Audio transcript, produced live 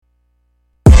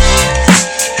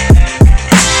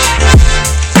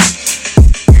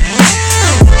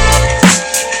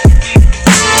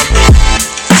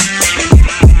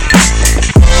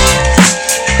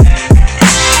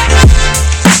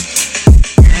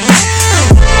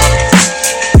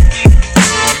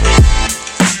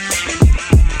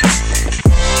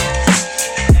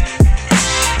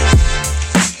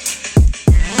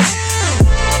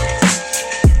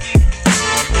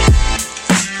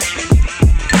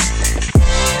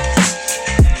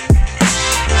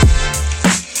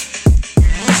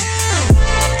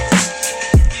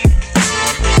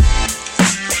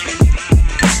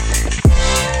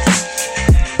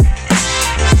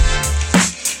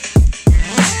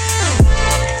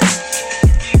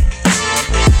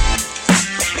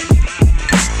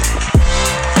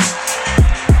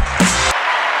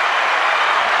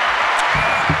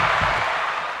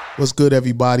What's good,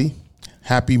 everybody?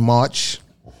 Happy March.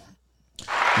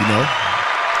 You know,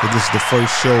 this is the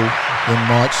first show in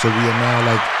March, so we are now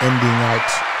like ending out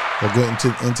or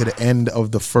getting into the end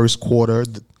of the first quarter.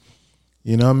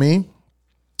 You know what I mean?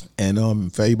 And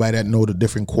for everybody that know the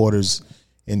different quarters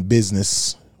in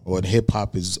business or in hip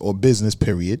hop is or business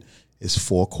period is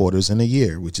 4 quarters in a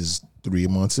year, which is 3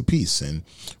 months apiece. And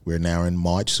we're now in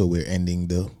March, so we're ending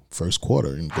the first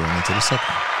quarter and going into the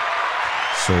second.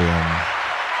 So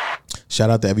shout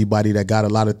out to everybody that got a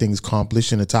lot of things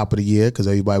accomplished in the top of the year, because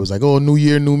everybody was like, oh, new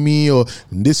year, new me, or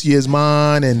this year's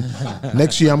mine, and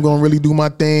next year I'm going to really do my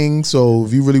thing. So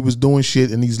if you really was doing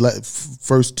shit in these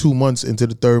first 2 months into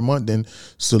the third month, then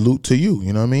salute to you.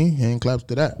 You know what I mean? Hand claps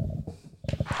to that.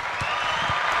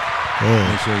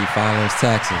 Yeah. Make sure you file those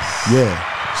taxes.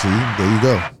 Yeah. See, there you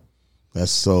go.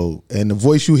 That's so. And the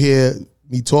voice you hear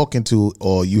me talking to,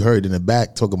 or you heard in the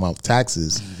back talking about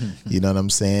taxes, you know what I'm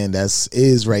saying? That's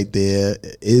is right there,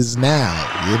 is now.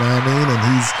 You know what I mean? And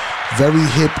he's very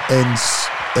hip and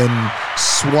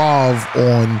suave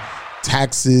on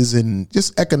taxes and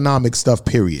just economic stuff,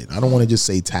 period. I don't want to just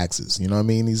say taxes. You know what I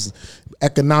mean? He's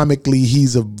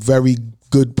a very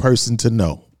good person to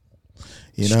know.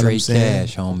 You know what I'm saying?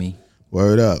 Straight cash, homie.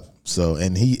 Word up. So,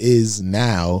 and he is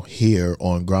now here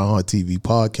on Groundhog TV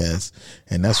podcast,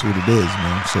 and that's what it is,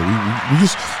 man. So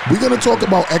we're gonna talk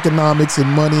about economics and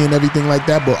money and everything like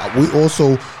that, but we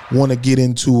also want to get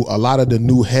into a lot of the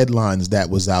new headlines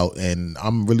that was out, and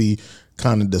I'm really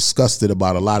kind of disgusted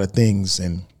about a lot of things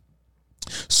and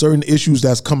certain issues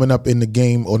that's coming up in the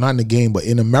game, or not in the game, but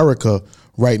in America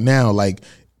right now. Like,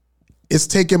 it's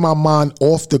taking my mind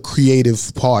off the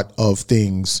creative part of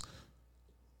things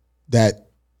that,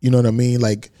 you know what I mean?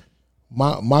 Like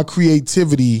my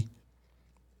creativity,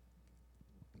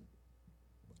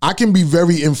 I can be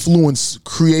very influenced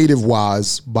creative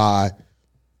wise by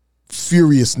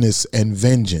furiousness and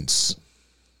vengeance.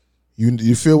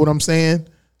 You feel what I'm saying?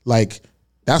 Like,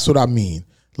 that's what I mean.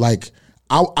 Like,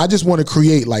 I just want to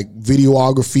create like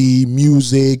videography,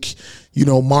 music, you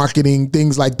know, marketing,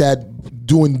 things like that,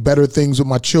 doing better things with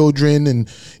my children,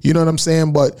 and you know what I'm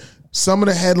saying? But some of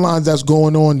the headlines that's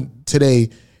going on today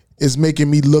is making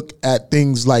me look at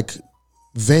things like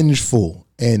vengeful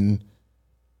and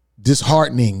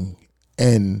disheartening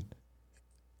and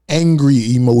angry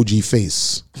emoji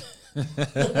face.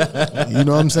 You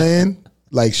know what I'm saying?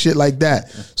 Like shit like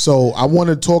that. So I want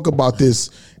to talk about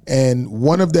this. And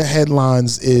one of the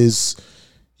headlines is,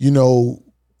 you know,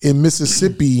 in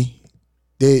Mississippi,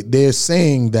 they're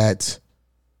saying that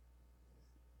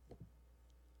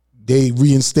they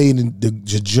reinstated the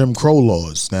Jim Crow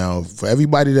laws. Now, for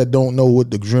everybody that don't know what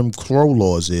the Jim Crow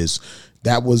laws is,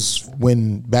 that was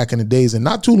when back in the days, and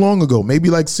not too long ago, maybe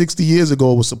like 60 years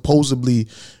ago, it was supposedly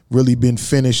really been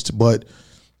finished. But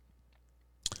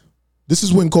this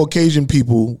is when Caucasian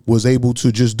people was able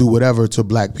to just do whatever to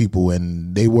black people,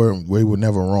 and they were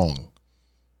never wrong.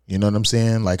 You know what I'm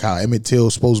saying? Like how Emmett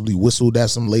Till supposedly whistled at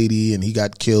some lady and he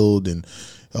got killed, and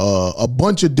a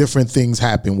bunch of different things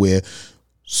happened where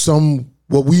some,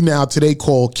 what we now today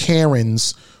call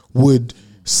Karens, would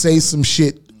say some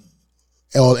shit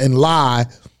and lie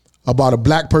about a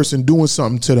black person doing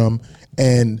something to them,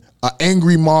 and an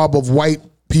angry mob of white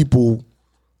people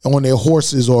on their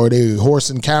horses or their horse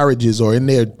and carriages or in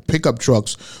their pickup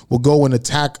trucks will go and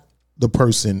attack the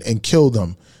person and kill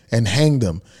them and hang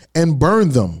them and burn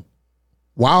them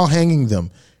while hanging them,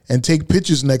 and take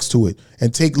pictures next to it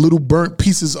and take little burnt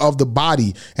pieces of the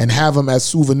body and have them as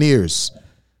souvenirs.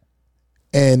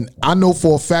 And I know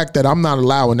for a fact that I'm not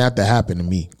allowing that to happen to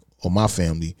me or my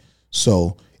family.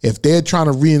 So if they're trying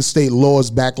to reinstate laws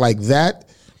back like that,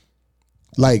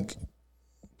 like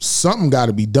something got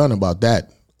to be done about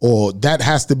that, or that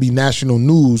has to be national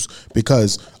news,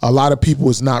 because a lot of people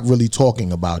is not really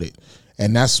talking about it.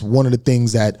 And that's one of the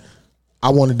things that I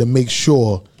wanted to make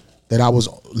sure that I was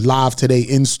live today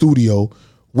in studio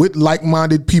with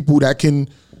like-minded people that can,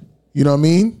 you know what I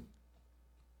mean,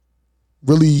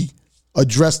 really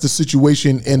address the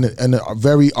situation in a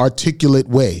very articulate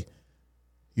way.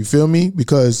 You feel me?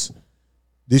 Because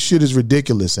this shit is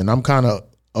ridiculous, and I'm kind of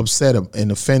upset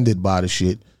and offended by the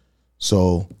shit.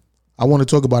 So I want to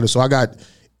talk about it. So I got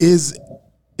is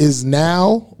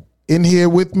now in here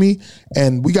with me,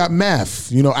 and we got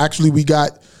Math. You know, actually we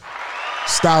got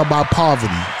Style by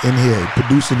Poverty in here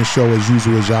producing the show as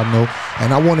usual, as y'all know.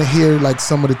 And I want to hear like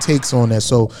some of the takes on that.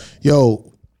 So, yo,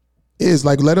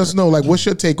 let us know, like, what's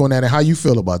your take on that and how you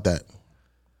feel about that?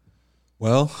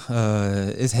 Well,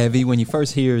 it's heavy when you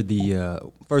first hear the.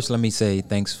 First, let me say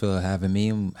thanks for having me.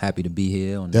 I'm happy to be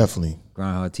here on Definitely the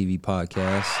Groundhog TV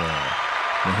podcast.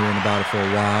 Been hearing about it for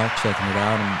a while, checking it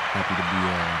out. I'm happy to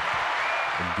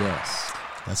be a guest.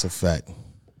 That's a fact.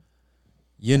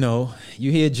 You know,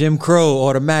 you hear Jim Crow,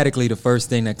 automatically the first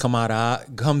thing that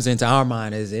comes into our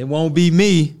mind is it won't be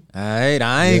me. All right,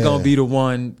 I ain't gonna be the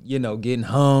one, you know, getting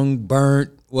hung,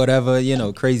 burnt, whatever, you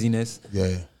know, craziness.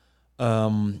 Yeah.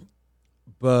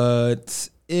 But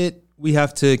we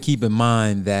have to keep in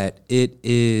mind that it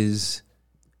is,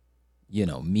 you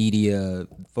know, media,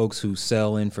 folks who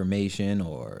sell information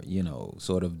or, you know,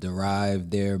 sort of derive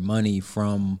their money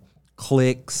from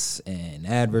clicks and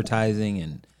advertising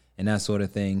and that sort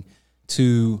of thing,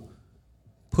 to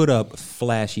put up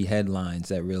flashy headlines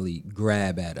that really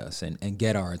grab at us and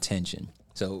get our attention.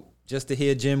 So just to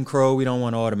hear Jim Crow, we don't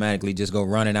want to automatically just go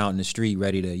running out in the street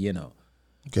ready to, you know,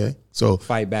 okay, so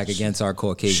fight back against our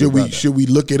Caucasian brother. Should we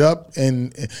look it up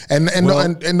and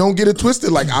don't get it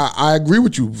twisted? Like I agree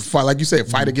with you. Like you said,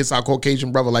 fight against our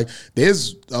Caucasian brother. Like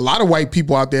there's a lot of white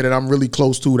people out there that I'm really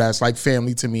close to that's like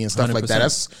family to me and stuff 100%. Like that.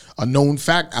 That's a known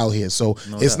fact out here. So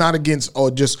it's not against or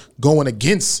just going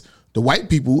against the white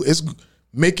people. It's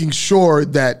making sure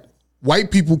that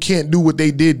white people can't do what they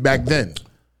did back then.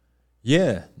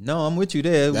 Yeah, no, I'm with you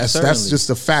there. That's just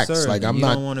the facts. Certainly. Like I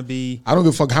don't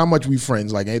give a fuck how much we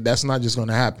friends. Like, hey, that's not just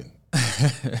gonna happen.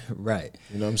 Right.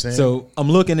 You know what I'm saying? So I'm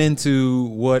looking into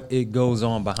what it goes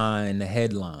on behind the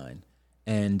headline,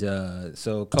 and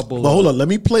so a couple. But hold on, let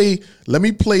me play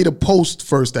the post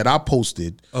first that I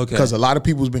posted. Okay. Because a lot of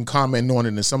people's been commenting on it,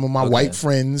 and some of my white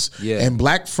friends and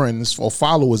black friends or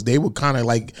followers, they were kind of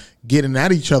like getting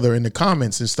at each other in the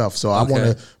comments and stuff. So I want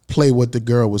to play what the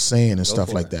girl was saying and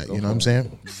stuff like that. You know what I'm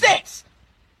saying? Sense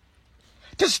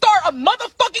to start a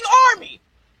motherfucking army.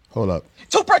 Hold up.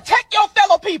 To protect your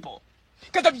fellow people.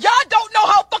 Because if y'all don't know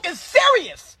how fucking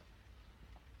serious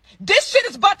this shit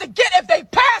is about to get if they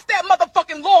pass that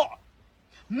motherfucking law.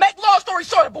 Make long story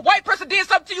short, if a white person did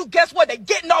something to you, guess what? They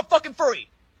getting off fucking free.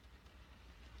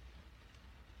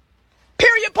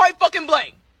 Period, point fucking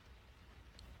blank.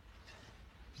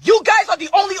 You guys are the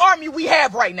only army we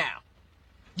have right now.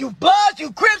 You Bloods,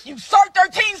 you Crips, you Cert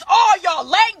 13s, all y'all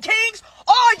Latin Kings,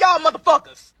 all y'all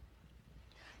motherfuckers.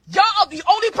 Y'all are the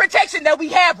only protection that we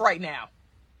have right now.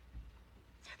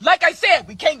 Like I said,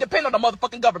 we can't depend on the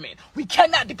motherfucking government. We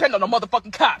cannot depend on the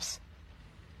motherfucking cops.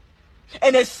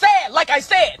 And it's sad, like I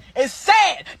said, it's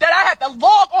sad that I have to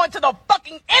log on to the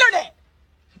fucking internet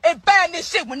and find this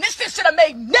shit when this shit should have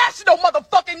made national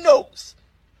motherfucking news.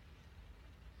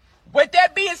 With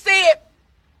that being said,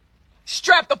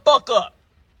 strap the fuck up.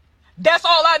 That's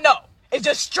all I know. Is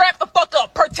just strap the fuck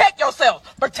up. Protect yourselves.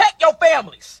 Protect your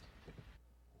families.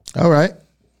 All right.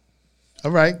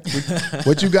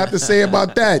 What you got to say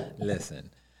about that?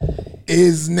 Listen.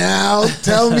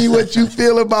 Tell me what you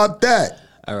feel about that.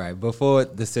 All right. Before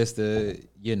the sister,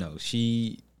 you know,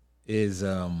 she is,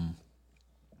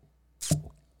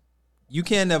 you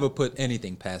can never put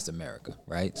anything past America,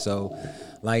 right? So,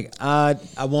 like, I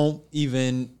won't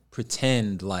even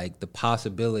pretend like the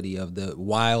possibility of the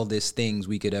wildest things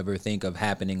we could ever think of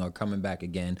happening or coming back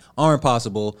again aren't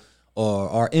possible or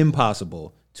are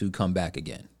impossible to come back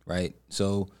again, right?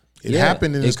 So it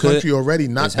happened in this country already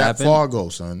not that far ago,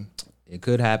 son. It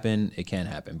could happen. It can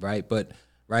happen, right? But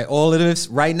right, all of this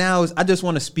right now is I just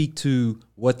want to speak to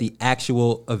what the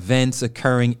actual events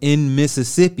occurring in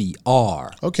Mississippi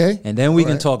are. Okay. And then we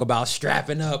can talk about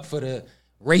strapping up for the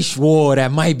race war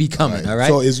that might be coming, all right?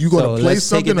 So is you going to play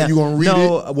something or you going to read it?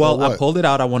 No, well, I pulled it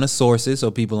out. I want to source it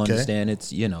so people understand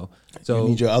it's, you know. So you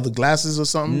need your other glasses or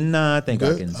something? Nah, I think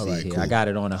I can see here. Cool. I got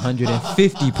it on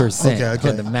 150% okay.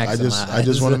 on the maximize. I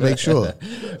just want to make sure.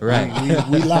 Right.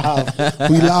 We live.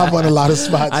 We live on a lot of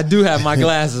spots. I do have my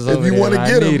glasses over there. If you want to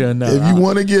get them. If you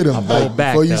want to get them.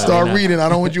 Before you start reading, I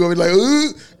don't want you to be like,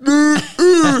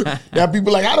 Now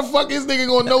people like, how the fuck is this nigga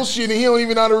going to know shit and he don't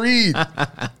even know how to read?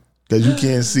 Because you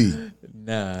can't see.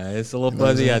 Nah, it's a little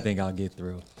fuzzy. I think I'll get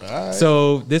through. Right.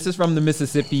 So this is from the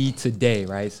Mississippi Today,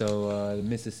 right? So the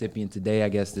Mississippian Today, I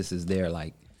guess this is their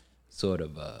like sort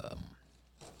of,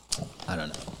 I don't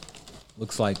know.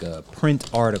 Looks like a print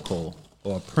article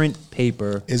or a print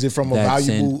paper. Is it from a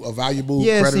valuable?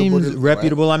 Yeah, it seems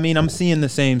reputable. Right? I mean, I'm seeing the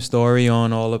same story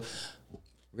on all of.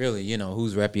 Really, you know,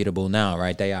 who's reputable now,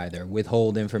 right? They either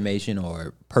withhold information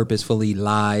or purposefully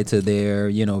lie to their,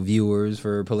 you know, viewers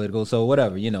for political. So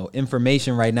whatever, you know,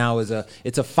 information right now it's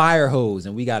a fire hose,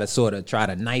 and we got to sort of try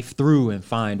to knife through and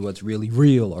find what's really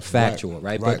real or factual,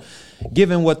 right? But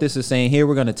given what this is saying here,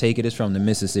 we're going to take it. It's from the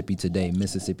Mississippi Today,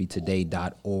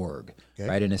 MississippiToday.org. Okay.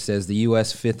 Right, and it says the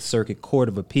U.S. Fifth Circuit Court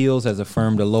of Appeals has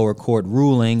affirmed a lower court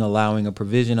ruling allowing a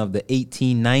provision of the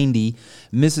 1890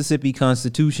 Mississippi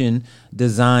Constitution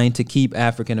designed to keep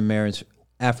African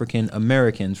African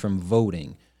Americans from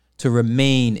voting to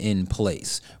remain in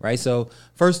place, right? So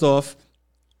first off,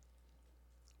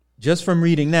 just from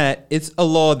reading that, it's a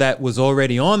law that was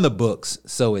already on the books,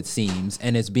 so it seems,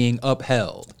 and it's being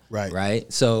upheld,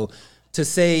 right? So to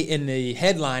say in the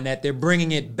headline that they're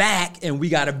bringing it back and we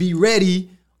got to be ready,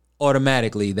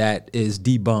 automatically that is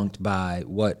debunked by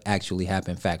what actually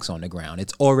happened, facts on the ground.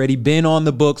 It's already been on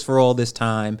the books for all this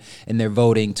time, and they're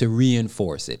voting to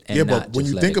reinforce it. And but when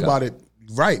you think about it,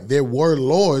 right, there were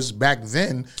laws back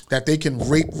then that they can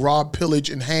rape, rob, pillage,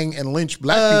 and hang and lynch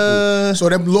black people. So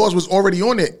them laws was already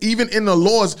on there. Even in the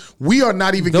laws, we are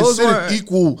not even considered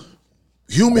equal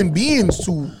human beings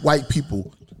to white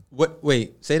people. What?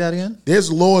 Wait, say that again?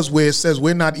 There's laws where it says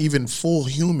we're not even full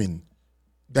human.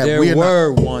 That there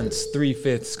were once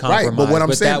 3/5 compromise, right? But what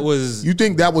I'm saying, that was, you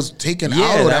think that was taken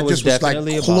out, or that just was like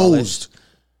closed?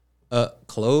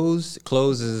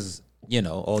 Closed is, you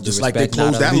know, all just like they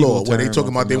closed that law where they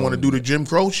talking about they want to do the Jim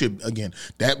Crow shit again.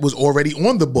 That was already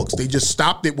on the books. They just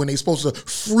stopped it when they supposed to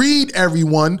freed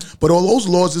everyone, but all those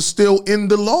laws are still in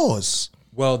the laws.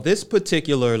 Well, this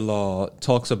particular law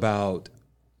talks about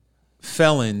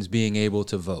felons being able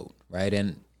to vote, right?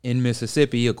 And in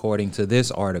Mississippi, according to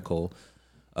this article,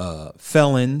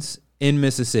 felons in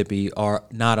Mississippi are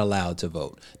not allowed to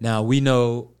vote. Now, we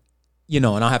know, you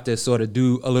know, and I'll have to sort of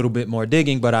do a little bit more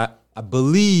digging, but I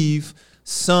believe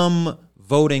some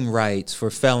voting rights for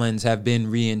felons have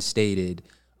been reinstated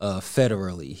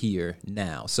federally here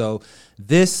now. So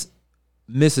this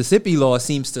Mississippi law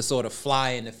seems to sort of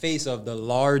fly in the face of the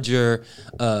larger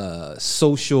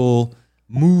social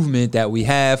movement that we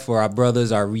have for our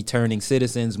brothers, our returning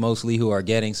citizens, mostly, who are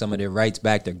getting some of their rights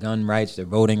back, their gun rights, their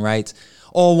voting rights,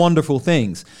 all wonderful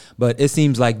things. But it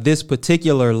seems like this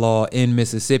particular law in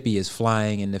Mississippi is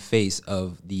flying in the face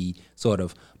of the sort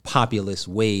of populist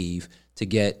wave to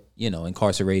get, you know,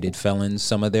 incarcerated felons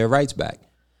some of their rights back.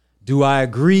 Do I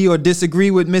agree or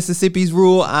disagree with Mississippi's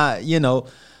rule? I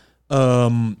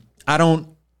don't.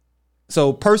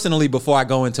 So personally, before I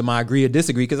go into my agree or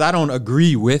disagree, because I don't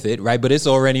agree with it, right? But it's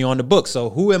already on the books. So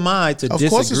who am I to disagree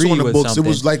with something? Of course it's on the books. It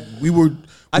was like we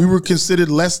were considered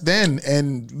less than,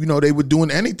 and you know they were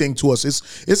doing anything to us.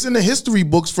 It's in the history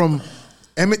books from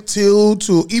Emmett Till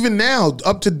to even now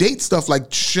up to date stuff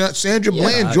like Sandra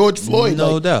Bland, George Floyd.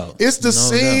 No doubt. It's the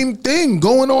same thing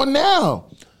going on now.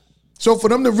 So for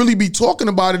them to really be talking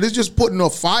about it, it's just putting a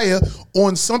fire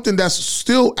on something that's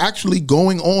still actually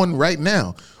going on right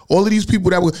now. All of these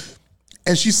people that were,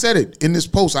 and she said it in this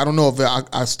post. I don't know if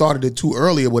I started it too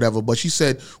early or whatever, but she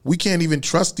said, we can't even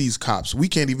trust these cops. We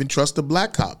can't even trust the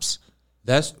black cops.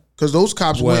 That's because those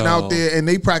cops went out there and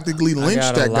they practically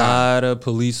lynched that guy. A lot of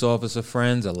police officer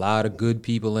friends, a lot of good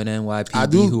people in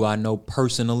NYPD who I know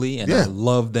personally, and I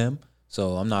love them.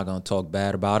 So I'm not going to talk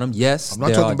bad about them. Yes, I'm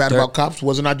not talking bad about cops.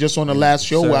 Wasn't I just on the last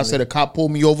show where I said a cop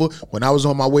pulled me over when I was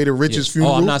on my way to Rich's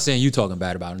funeral? Oh, I'm not saying you talking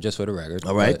bad about them, just for the record.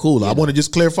 All right, cool. I want to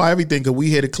just clarify everything because we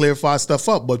here to clarify stuff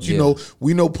up. But you know,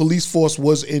 we know police force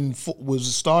was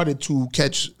started to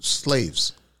catch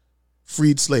slaves.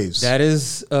 Freed slaves. That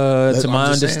is, to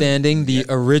my understanding, the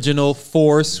original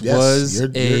force was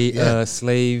a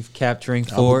slave capturing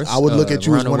force. I would look at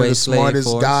you as one of the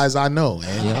smartest guys I know.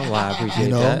 And, well, I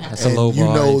appreciate that. That's a low bar. You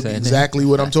know exactly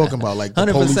what I'm talking about. Like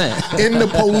 100%. In the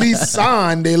police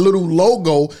sign, their little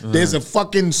logo, there's a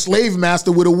fucking slave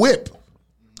master with a whip.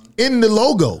 In the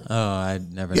logo. Oh, I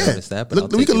never noticed that.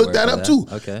 But we can look that up too.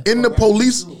 Okay. In the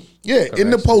police,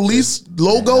 in the police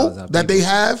logo that they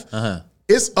have.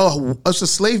 It's a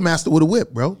slave master with a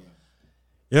whip, bro.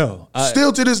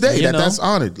 Still to this day, that's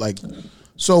honored. Like,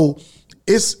 so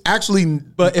it's actually.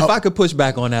 But if I could push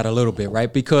back on that a little bit,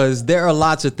 right? Because there are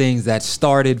lots of things that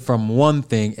started from one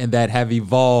thing and that have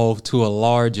evolved to a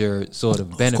larger sort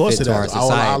of benefit to our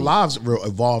society. Our lives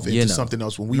evolve into something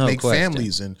else when we make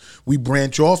families and we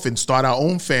branch off and start our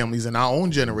own families and our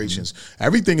own generations.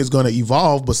 Everything is going to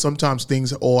evolve, but sometimes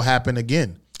things all happen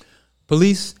again.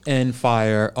 Police and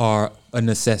fire are a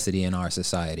necessity in our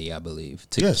society, I believe,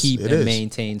 to keep and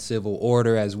maintain civil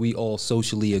order, as we all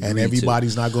socially agree. And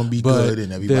everybody's not going to be good,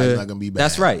 and everybody's not going to be bad.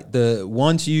 That's right.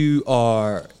 Once you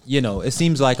are, it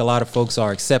seems like a lot of folks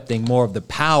are accepting more of the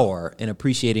power and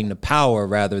appreciating the power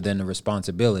rather than the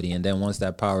responsibility. And then once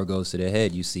that power goes to their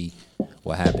head, you see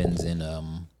what happens in,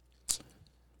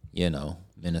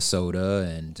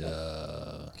 Minnesota and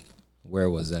where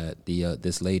was that?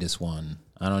 This latest one.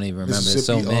 I don't even remember. There's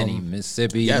so many.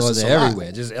 Mississippi,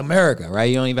 everywhere. Just America, right?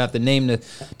 You don't even have to name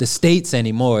the states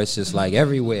anymore. It's just like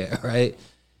everywhere, right?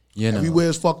 Everywhere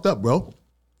is fucked up, bro.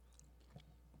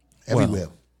 Everywhere.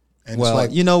 And it's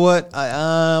like, you know what?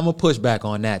 I'm going to push back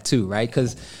on that too, right?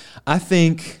 Because I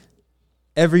think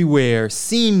everywhere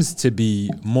seems to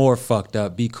be more fucked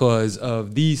up because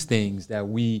of these things that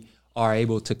we are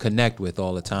able to connect with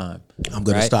all the time. I'm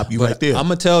going to stop you right there. I'm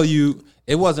going to tell you,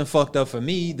 it wasn't fucked up for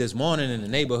me this morning in the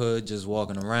neighborhood, just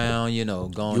walking around, you know,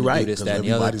 going to do this, that, and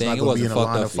the other thing. It wasn't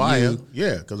fucked up for you.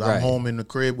 Yeah, because I'm home in the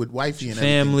crib with wifey and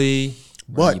family,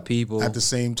 but people. At the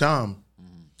same time,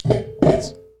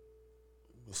 the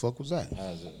fuck was that?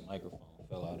 As a microphone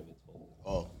fell out of its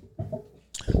hole.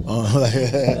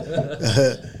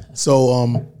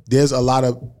 So there's a lot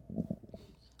of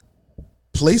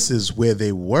places where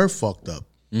they were fucked up.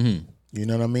 Mm-hmm. You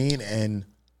know what I mean? And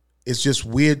it's just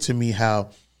weird to me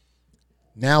how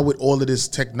now with all of this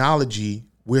technology,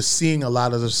 we're seeing a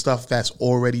lot of the stuff that's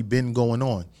already been going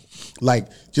on. Like,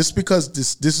 just because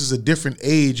this is a different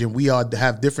age and we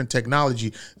have different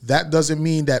technology, that doesn't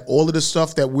mean that all of the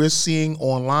stuff that we're seeing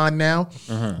online now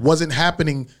wasn't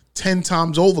happening 10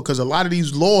 times over, because a lot of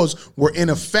these laws were in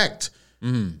effect.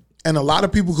 And a lot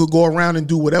of people could go around and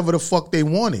do whatever the fuck they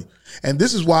wanted. And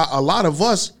this is why a lot of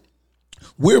us,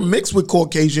 we're mixed with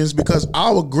Caucasians, because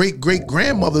our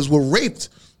great-great-grandmothers were raped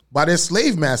by their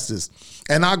slave masters.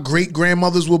 And our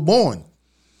great-grandmothers were born.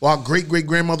 Well, our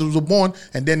great-great-grandmothers were born,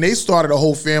 and then they started a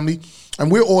whole family.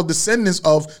 And we're all descendants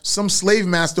of some slave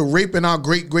master raping our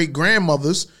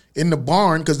great-great-grandmothers in the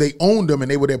barn because they owned them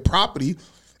and they were their property.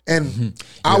 And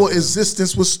our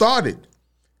existence was started.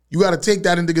 You got to take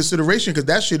that into consideration, because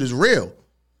that shit is real.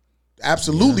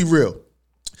 Absolutely real.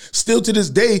 Still to this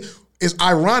day, it's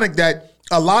ironic that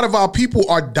a lot of our people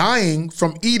are dying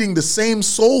from eating the same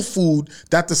soul food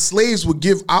that the slaves would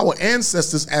give our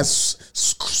ancestors as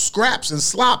scraps and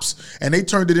slops, and they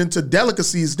turned it into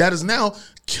delicacies that is now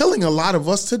killing a lot of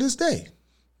us to this day.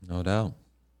 No doubt.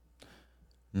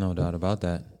 No doubt about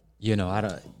that. You know,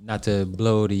 not to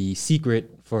blow the secret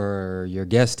for your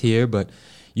guest here, but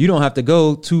you don't have to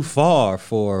go too far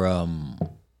for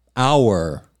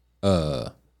our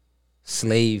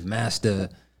slave master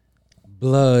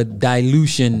blood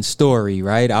dilution story,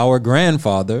 right? Our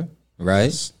grandfather, right?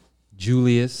 Yes.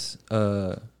 Julius,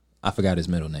 I forgot his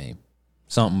middle name.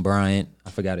 Something Bryant,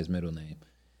 I forgot his middle name.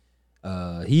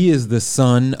 He is the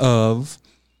son of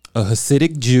a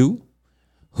Hasidic Jew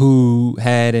who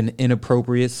had an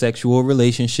inappropriate sexual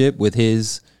relationship with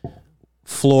his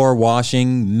floor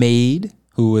washing maid,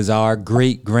 who was our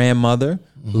great grandmother,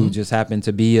 who just happened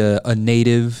to be a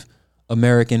Native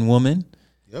American woman.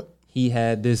 Yep. He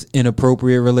had this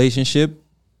inappropriate relationship,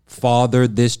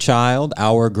 fathered this child,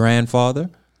 our grandfather,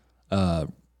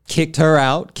 kicked her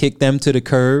out, kicked them to the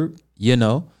curb, you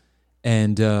know,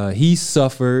 and he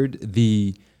suffered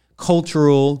the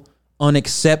cultural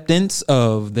unacceptance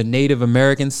of the Native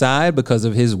American side because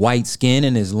of his white skin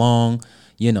and his long,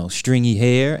 you know, stringy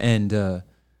hair, and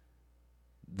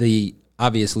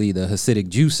obviously the Hasidic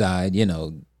Jew side, you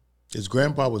know. His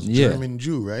grandpa was German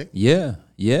Jew, right? Yeah.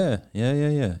 And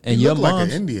he your looked mom's like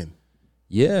an Indian.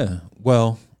 Yeah.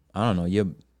 Well, I don't know.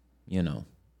 You know.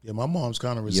 Yeah, my mom's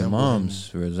kind of resembles him. Your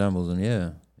mom's resembles him. Yeah.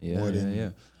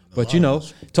 But others. you know,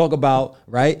 talk about,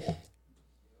 right?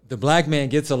 The black man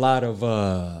gets a lot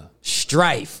of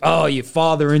strife. Oh, your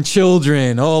father and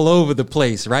children all over the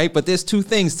place, right? But there's two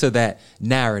things to that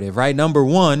narrative, right? Number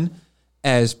one,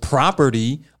 as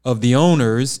property of the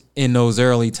owners in those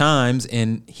early times,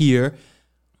 and here,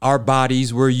 our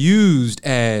bodies were used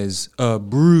as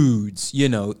broods, you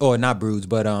know, or not broods,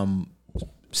 but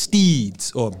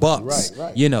steeds or bucks,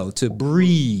 right. You know, to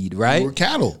breed, right? We were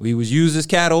cattle. We was used as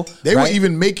cattle. They were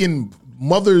even making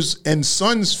mothers and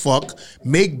sons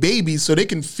make babies so they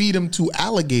can feed them to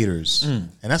alligators.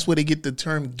 And that's where they get the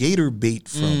term gator bait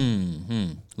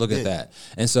from. Look at that.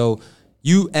 And so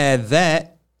you add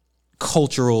that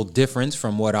cultural difference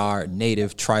from what our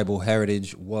native tribal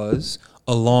heritage was,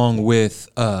 along with,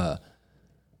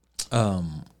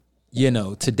 you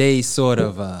know, today's sort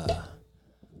of,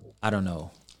 I don't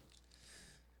know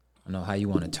how you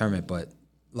want to term it, but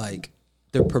like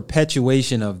the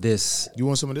perpetuation of this. You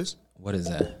want some of this? What is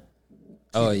that?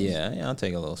 Oh yeah, I'll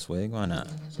take a little swig. Why not?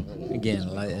 Again,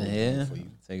 light in here.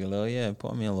 Take a little,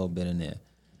 pour me a little bit in there.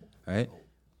 All right.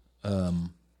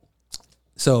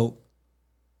 So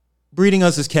breeding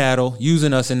us as cattle,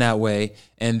 using us in that way,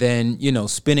 and then, you know,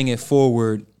 spinning it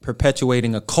forward,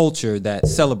 perpetuating a culture that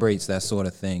celebrates that sort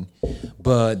of thing.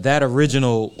 But that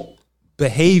original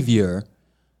behavior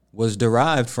was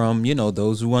derived from, you know,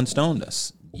 those who once owned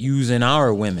us, using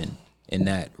our women in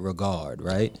that regard,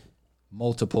 right?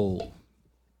 Multiple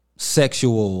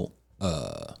sexual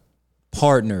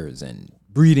partners and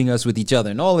breeding us with each other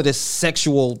and all of this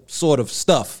sexual sort of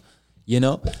stuff, you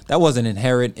know, that wasn't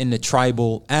inherent in the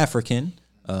tribal African.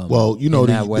 Well, you know,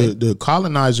 the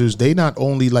colonizers, they not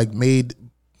only like made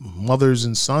mothers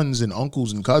and sons and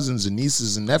uncles and cousins and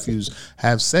nieces and nephews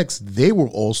have sex, they were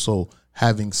also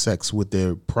having sex with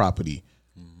their property.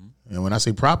 And when I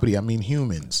say property, I mean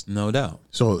humans. No doubt.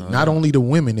 So not only the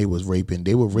women they was raping,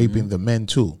 they were raping the men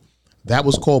too. That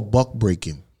was called buck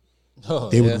breaking.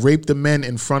 They would rape the men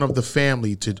in front of the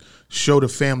family to show the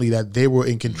family that they were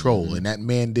in control and that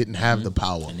man didn't have the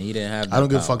power. And he didn't have the I don't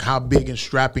give a power. fuck how big and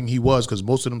strapping he was, because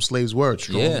most of them slaves were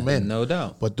strong men. No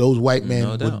doubt. But those white men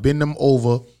No would doubt. bend them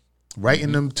over right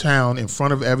in them town in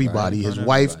front of everybody, Right in his front of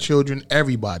wife, everybody. children,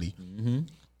 everybody,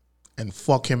 and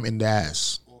fuck him in the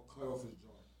ass.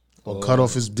 Or cut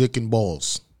off his dick and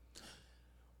balls.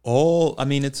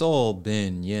 It's all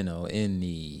been, in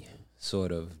the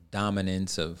sort of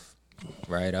dominance of,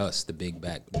 right, us, the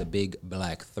big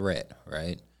black threat,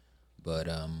 right? But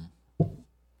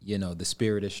the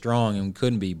spirit is strong and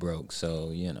couldn't be broke.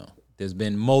 So, there's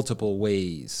been multiple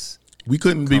ways. We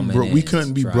couldn't be Coming broke. in We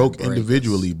couldn't be to try broke and break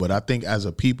individually, but I think as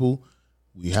a people,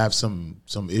 we have some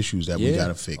issues that we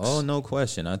gotta fix. Oh, no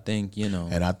question. I think,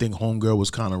 And I think Homegirl was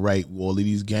kind of right. All of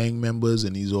these gang members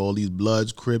and all these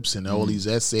Bloods, Crips, and all these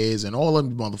essays and all of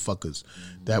them motherfuckers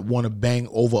that want to bang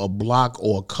over a block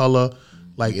or a color.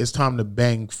 Like, it's time to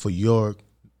bang for your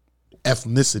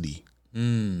ethnicity.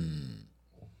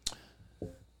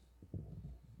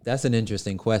 That's an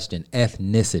interesting question.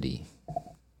 Ethnicity,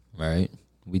 right?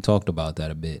 We talked about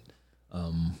that a bit.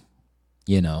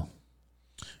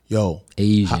 Yo,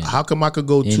 Asian, how come I could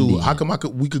go to? Indian. How come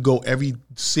we could go every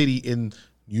city in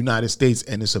United States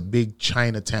and it's a big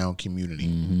Chinatown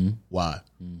community? Why?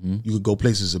 You could go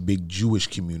places a big Jewish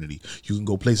community. You can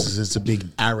go places it's a big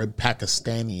Arab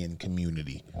Pakistani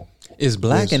community. Is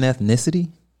black an ethnicity?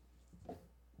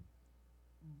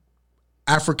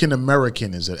 African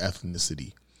American is an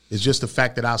ethnicity. It's just the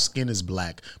fact that our skin is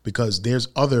black, because there's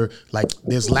there's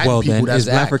Latin Well, people then that's is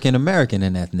black. African American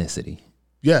an ethnicity?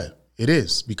 Yeah, it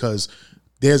is, because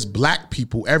there's black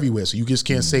people everywhere. So you just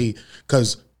can't say,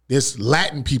 because there's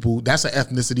Latin people, that's an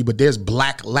ethnicity, but there's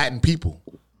black Latin people.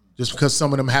 Just because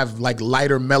some of them have like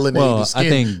lighter melanated Well, skin, I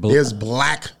think there's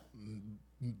black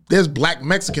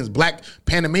Mexicans, black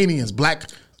Panamanians, black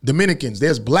Dominicans.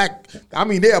 There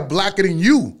are blacker than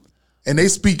you, and they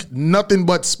speak nothing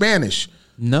but Spanish.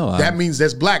 No. That means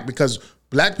that's black, because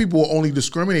black people are only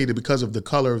discriminated because of the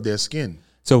color of their skin.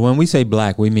 So when we say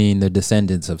black, we mean the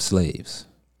descendants of slaves.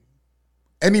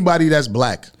 Anybody that's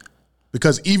black,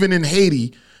 because even in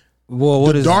Haiti, Well,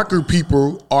 what the is darker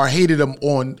people are hated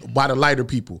on by the lighter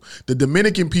people. The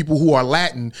Dominican people who are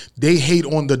Latin, they hate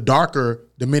on the darker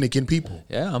Dominican people.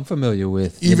 Yeah, I'm familiar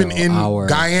with Even in our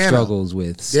Guyana, struggles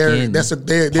with They're skin.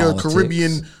 a politics.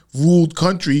 Caribbean ruled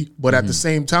country, but at the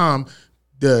same time,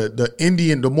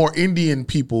 the more Indian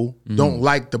people don't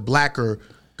like the blacker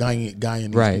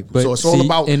Guyanese Right, people. but So it's all see,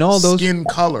 about in all those- skin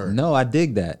color. No, I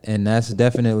dig that, and that's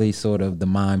definitely sort of the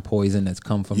mind poison that's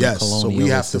come from Yes, the so we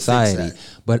colonial have to fix society. that.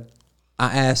 But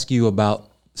I ask you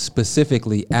about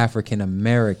specifically African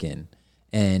American,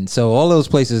 and so all those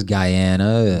places,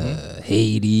 Guyana,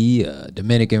 Haiti,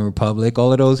 Dominican Republic,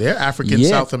 all of those, They're African, yeah,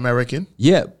 South American.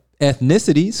 yeah,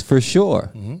 ethnicities for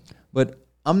sure. Mm-hmm. But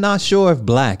I'm not sure if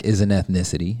black is an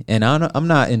ethnicity, and I'm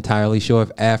not entirely sure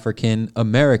if African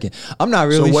American. I'm not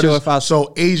really sure if I.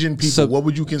 So Asian people, So- what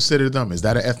would you consider them? Is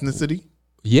that an ethnicity?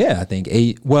 Yeah, I think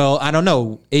well, I don't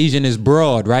know. Asian is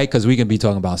broad, right? Because we can be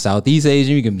talking about Southeast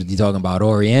Asian, we can be talking about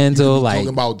Oriental, like Talking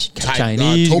about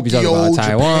Chinese, you can be talking Tokyo, about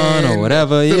Taiwan Japan, or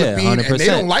whatever. Yeah, Philippines, 100%. and they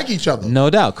don't like each other.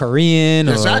 No doubt, Korean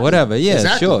or Exactly. whatever. Yeah,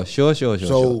 Exactly. sure.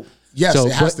 So, yes, so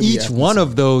it has but to be each one ethnicity.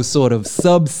 of those sort of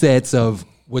subsets of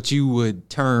what you would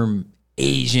term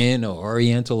Asian or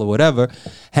Oriental or whatever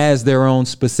has their own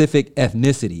specific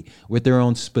ethnicity with their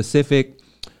own specific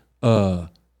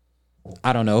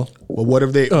I don't know. Well, what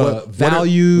if they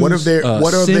values, What if they?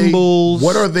 What are symbols, they?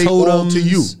 What are they all totems. to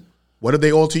you? What are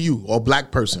they all to you? Or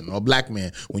black person or black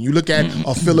man? When you look at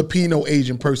a Filipino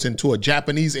Asian person to a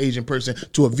Japanese Asian person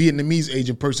to a Vietnamese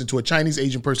Asian person to a Chinese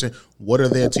Asian person, what are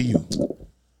they to you?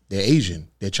 They're Asian.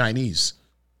 They're Chinese.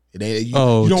 You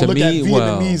don't to look me, at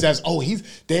Vietnamese as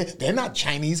they're not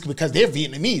Chinese because they're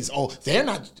Vietnamese. Oh, they're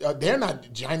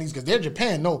not Chinese because they're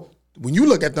Japan. No, when you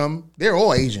look at them, they're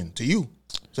all Asian to you.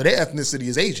 So their ethnicity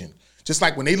is Asian. Just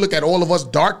like when they look at all of us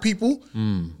dark people,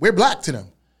 we're black to them.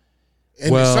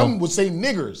 And Well, some would say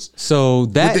niggers. So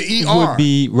that With the ER. would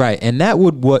be right, and that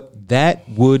would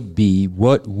be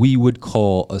what we would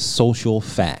call a social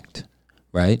fact,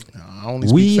 right? I only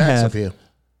speak facts up here.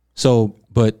 So,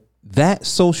 but that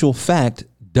social fact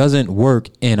doesn't work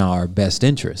in our best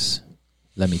interests.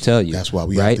 Let me tell you. That's why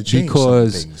we right? have to change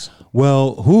because, some things.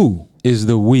 Well, who is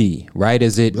the we, right?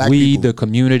 Is it Black we, people. the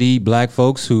community, black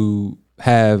folks who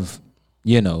have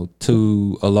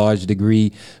to a large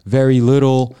degree, very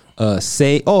little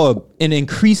say, or an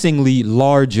increasingly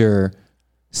larger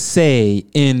say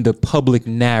in the public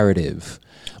narrative.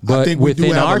 But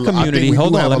within our community,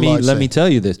 hold on, let me tell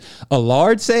you this. A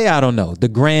large say, I don't know. The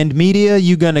grand media,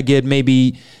 you're going to get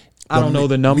maybe, I don't know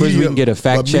the numbers. We can get a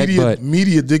fact check, but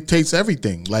media dictates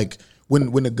everything. Like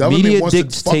when the government wants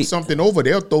to fuck something over,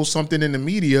 they'll throw something in the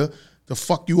media to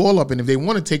fuck you all up. And if they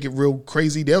want to take it real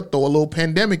crazy, they'll throw a little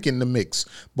pandemic in the mix.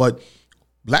 But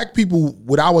black people,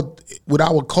 with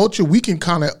our culture, we can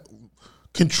kind of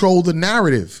control the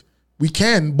narrative. We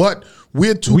can, but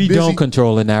we're too busy. We don't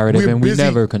control the narrative, and we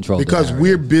never control the narrative. Because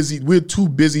we're busy. We're too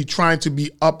busy trying to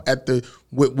be up at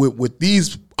with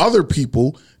these other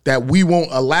people that we won't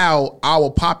allow our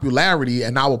popularity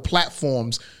and our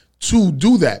platforms to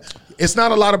do that. It's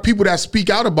not a lot of people that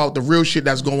speak out about the real shit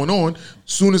that's going on.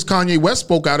 Soon as Kanye West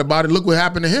spoke out about it, look what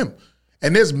happened to him.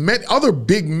 And there's other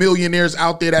big millionaires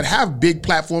out there that have big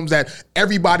platforms that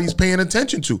everybody's paying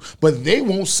attention to, but they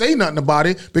won't say nothing about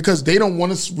it because they don't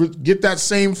want to get that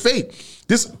same fate.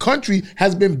 This country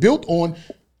has been built on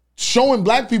showing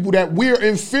black people that we're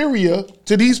inferior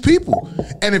to these people.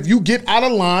 And if you get out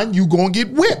of line, you're going to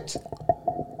get whipped.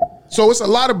 So it's a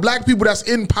lot of black people that's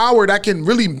in power that can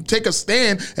really take a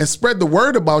stand and spread the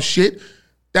word about shit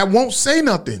that won't say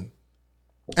nothing.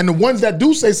 And the ones that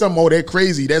do say something, they're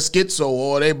crazy, they're schizo,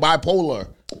 or they're bipolar.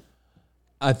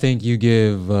 I think you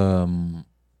give the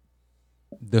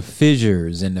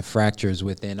fissures and the fractures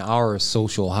within our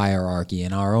social hierarchy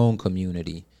in our own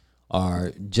community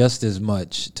are just as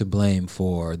much to blame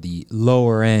for the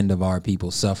lower end of our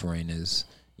people suffering as,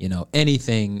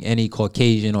 anything any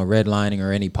Caucasian or redlining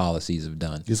or any policies have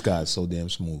done. This guy is so damn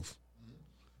smooth.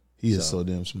 He is so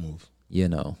damn smooth.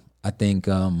 I think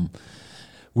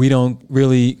we don't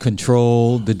really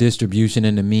control the distribution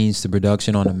and the means to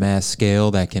production on a mass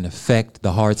scale that can affect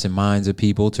the hearts and minds of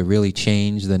people to really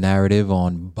change the narrative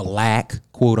on black,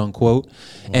 quote unquote.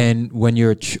 Mm-hmm. And when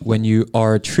you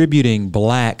are attributing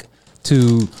black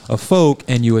to a folk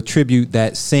and you attribute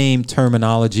that same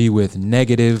terminology with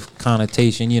negative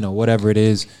connotation, whatever it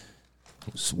is,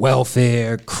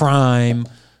 welfare, crime,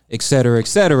 et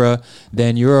cetera,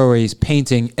 then you're always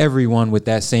painting everyone with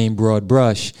that same broad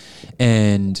brush.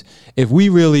 And if we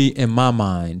really, in my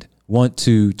mind, want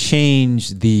to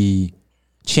transform,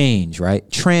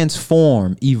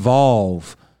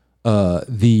 evolve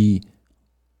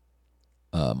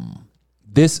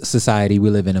this society we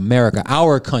live in, America,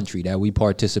 our country that we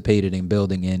participated in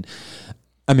building in,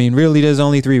 I mean, really, there's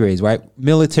only three ways, right?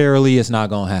 Militarily, it's not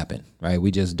going to happen, right?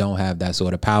 We just don't have that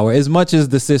sort of power. As much as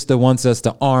the sister wants us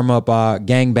to arm up our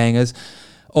gangbangers,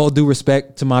 all due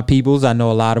respect to my peoples, I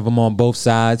know a lot of them on both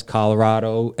sides,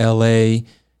 Colorado, LA,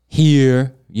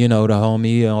 here, the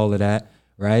homie and all of that,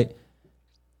 right?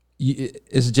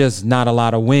 It's just not a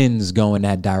lot of winds going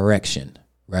that direction,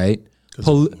 right?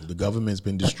 Because the government's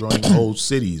been destroying whole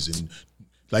cities, and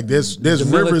like there's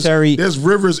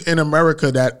rivers in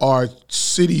America that are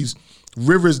cities,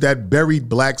 rivers that buried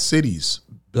black cities.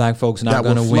 Black folks not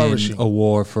going to win a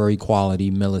war for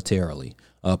equality militarily.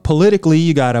 Politically,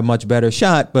 you got a much better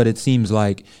shot, but it seems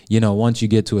like, once you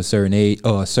get to a certain age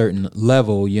or a certain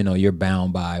level, you're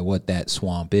bound by what that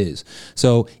swamp is.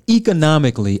 So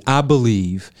economically, I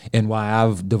believe, and why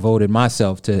I've devoted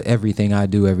myself to everything I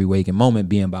do every waking moment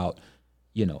being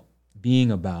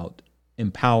about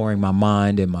empowering my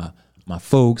mind and my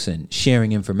folks and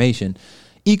sharing information,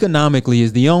 economically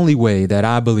is the only way that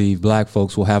I believe black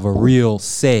folks will have a real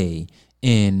say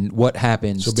in what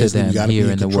happens to them here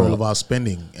in the world. So basically, we got to be in control of our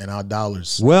spending and our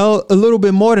dollars. Well, a little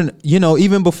bit more than,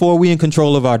 even before we in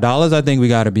control of our dollars, I think we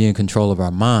got to be in control of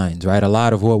our minds, right? A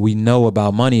lot of what we know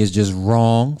about money is just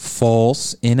wrong,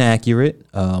 false, inaccurate,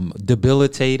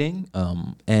 debilitating,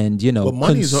 and,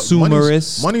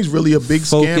 consumerist. Money's really a big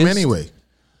scam anyway.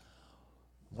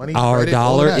 Our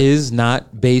dollar is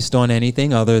not based on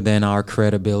anything other than our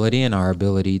credibility and our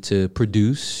ability to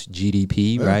produce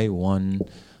GDP, right?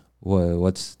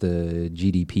 What's the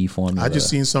GDP formula? I just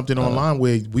seen something online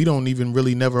where we don't even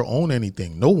really never own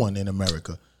anything. No one in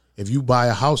America. If you buy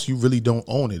a house, you really don't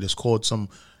own it. It's called some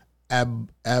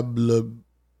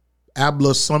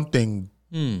abla something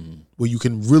where you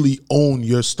can really own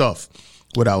your stuff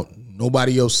without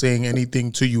nobody else saying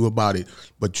anything to you about it.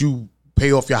 But you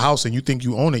pay off your house and you think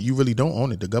you own it. You really don't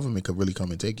own it. The government could really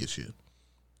come and take your shit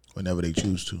whenever they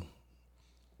choose to.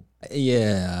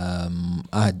 Yeah,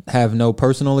 I have no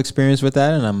personal experience with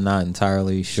that, and I'm not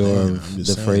entirely sure of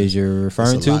the phrase you're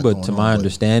referring to. But to my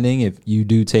understanding, if you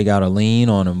do take out a lien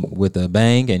on them with a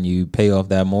bank and you pay off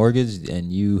that mortgage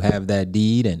and you have that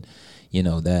deed and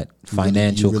that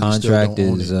financial really still contract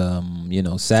don't own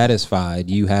is, satisfied,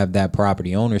 you have that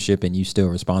property ownership and you still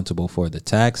responsible for the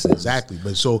taxes. Exactly.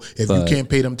 But so if you can't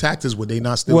pay them taxes, would they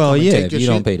not still come and yeah, take if your you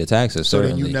shit? don't pay the taxes, So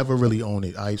certainly. then you never really own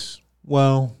it, Ice.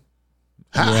 Well,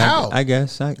 How? I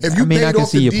guess. If you paid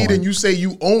off the deed and you say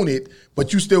you own it,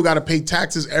 but you still got to pay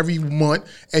taxes every month,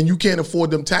 and you can't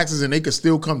afford them taxes, and they could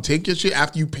still come take your shit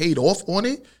after you paid off on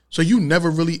it, so you never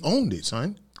really owned it,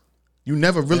 son. You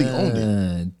never really owned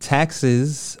it.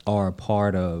 Taxes are a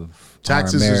part of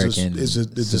Taxes our American is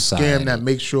a society. scam that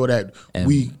makes sure that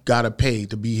we got to pay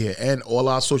to be here. And all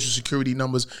our social security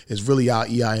numbers is really our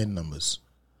EIN numbers.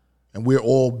 And we're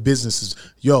all businesses.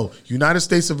 Yo, United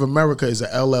States of America is a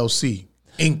LLC,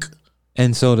 Inc.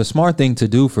 And so the smart thing to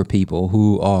do for people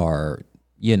who are,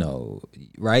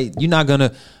 right? You're not going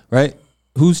to, right?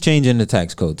 Who's changing the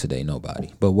tax code today?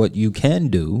 Nobody. But what you can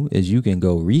do is you can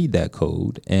go read that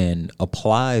code and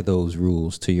apply those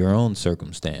rules to your own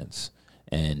circumstance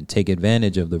and take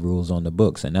advantage of the rules on the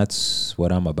books. And that's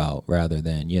what I'm about rather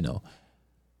than,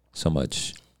 so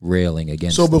much railing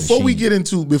against So the before we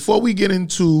machine. get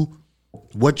into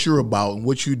what you're about and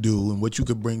what you do and what you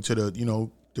could bring to the,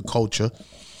 the culture,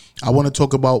 I want to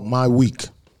talk about my week.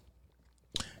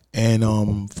 And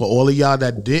for all of y'all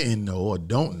that didn't know or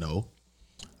don't know,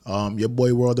 your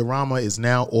boy Worldorama is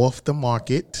now off the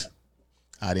market.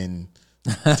 I didn't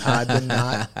tie the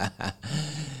knot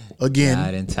again.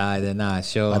 I didn't tie the knot.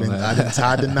 Sure, I didn't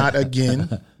tie the knot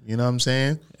again. You know what I'm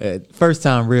saying? First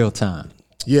time, real time.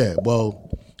 Yeah, well,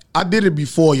 I did it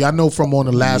before. Y'all know from on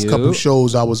the last couple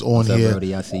shows I was on What's up, here,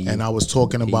 Brody? I see you. and I was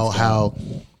talking about how,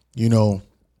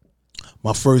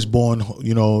 my firstborn,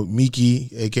 Miki,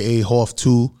 aka Hoff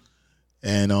 2,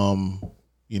 and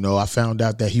I found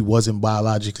out that he wasn't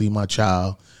biologically my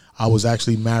child. I was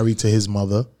actually married to his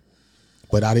mother,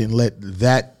 but I didn't let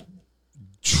that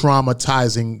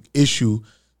traumatizing issue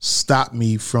stop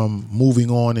me from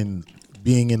moving on and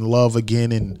being in love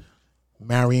again and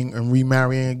marrying and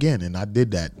remarrying again. And I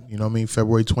did that,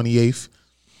 February 28th.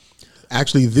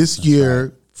 Actually, this year,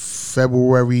 right.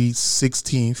 February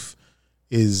 16th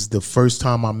is the first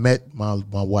time I met my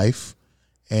wife.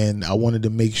 And I wanted to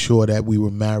make sure that we were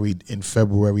married in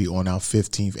February on our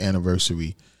 15th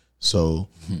anniversary. So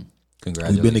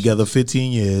congratulations. We've been together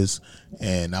 15 years,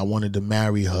 and I wanted to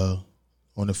marry her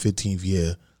on the 15th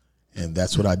year. And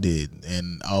that's what I did.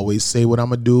 And I always say what I'm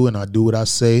going to do, and I do what I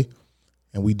say.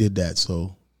 And we did that.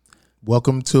 So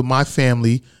welcome to my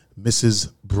family,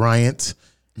 Mrs. Bryant.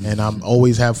 And I'm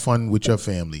always have fun with your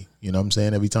family. You know what I'm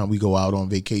saying? Every time we go out on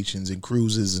vacations and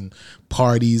cruises and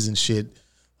parties and shit,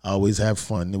 I always have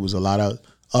fun. There was a lot of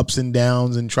ups and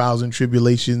downs and trials and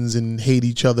tribulations and hate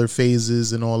each other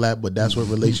phases and all that. But that's what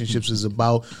relationships is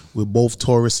about. We're both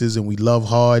Tauruses and we love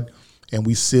hard and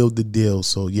we sealed the deal.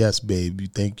 So yes, babe,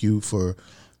 thank you for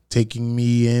taking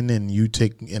me in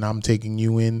and I'm taking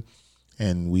you in,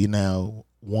 and we now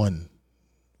one.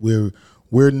 We're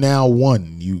now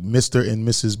one. You, Mr. and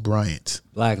Mrs. Bryant.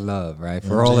 Black love, right?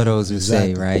 For all of those who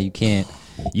say, right,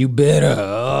 you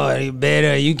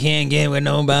better, you can't get with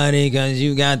nobody because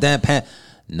you got that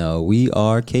No, we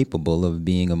are capable of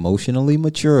being emotionally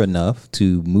mature enough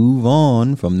to move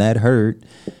on from that hurt,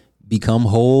 become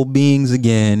whole beings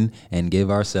again, and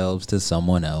give ourselves to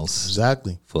someone else.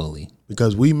 Exactly. Fully.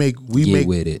 Because we make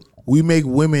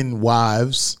women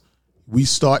wives. We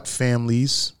start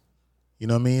families. You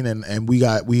know what I mean? And we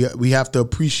have to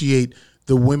appreciate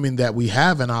the women that we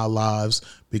have in our lives,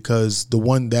 because the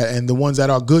ones that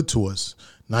are good to us,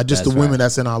 not just the women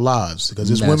that's in our lives, because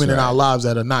there's women in our lives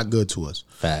that are not good to us.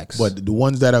 Facts. But the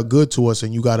ones that are good to us,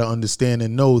 and you got to understand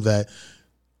and know that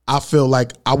I feel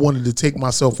like I wanted to take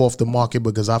myself off the market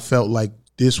because I felt like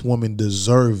this woman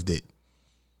deserved it.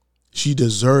 She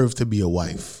deserved to be a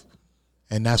wife.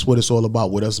 And that's what it's all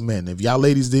about with us men. If y'all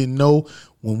ladies didn't know,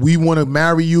 when we want to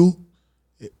marry you,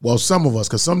 well, some of us,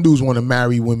 because some dudes want to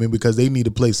marry women because they need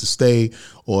a place to stay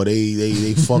or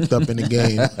they fucked up in the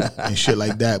game and shit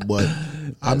like that. But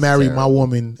I married my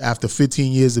woman after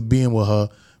 15 years of being with her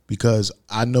because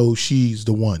I know she's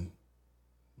the one.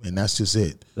 And that's just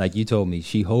it. Like you told me,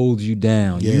 she holds you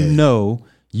down. Yeah. You know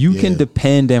you can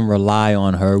depend and rely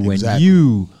on her when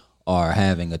you are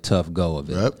having a tough go of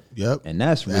it. Yep. And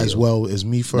that's real. As well as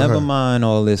me for Never her. mind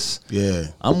all this. Yeah.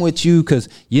 I'm with you because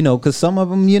some of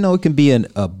them, it can be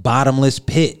a bottomless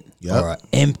pit or an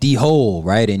empty hole,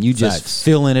 right? And you just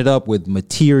filling it up with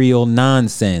material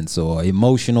nonsense or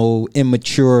emotional,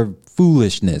 immature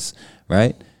foolishness,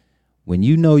 right? When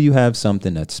you know you have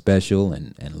something that's special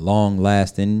and long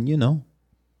lasting,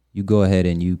 you go ahead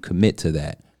and you commit to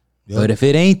that. Yep. But if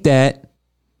it ain't that,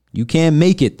 you can't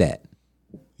make it that.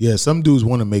 Yeah, some dudes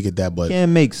want to make it that, but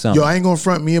Can't make something. yo, I ain't gonna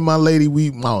front. Me and my lady,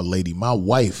 my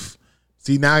wife.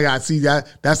 See, now I got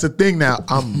that's the thing. Now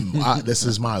this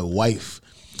is my wife.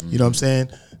 You know what I'm saying?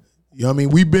 You know what I mean?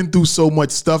 We've been through so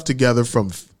much stuff together, from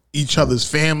each other's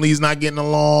families not getting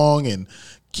along and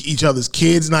each other's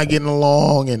kids not getting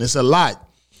along, and it's a lot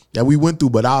that we went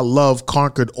through. But our love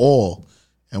conquered all,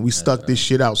 and we stuck this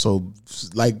shit out. So,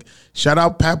 like, shout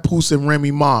out Papoose and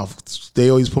Remy Ma. They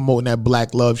always promoting that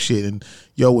black love shit. And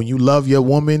yo, when you love your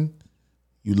woman,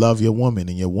 you love your woman,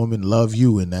 and your woman love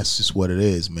you, and that's just what it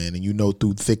is, man. And you know,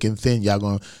 through thick and thin, y'all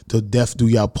gonna, till death do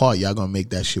y'all part, y'all gonna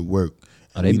make that shit work.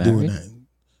 Are they married? That.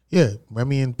 Yeah,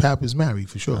 Remy and Pap is married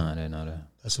for sure. I didn't know that.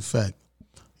 That's a fact.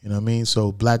 You know what I mean?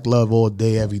 So black love all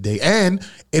day, every day. And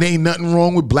it ain't nothing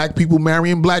wrong with black people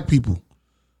marrying black people.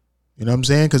 You know what I'm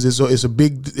saying? Because it's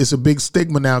a big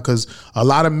stigma now, because a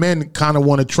lot of men kind of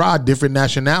want to try different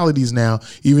nationalities now,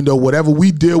 even though whatever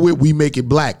we deal with, we make it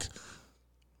black.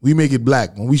 We make it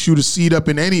black. When we shoot a seed up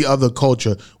in any other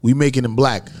culture, we make it in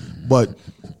black. But,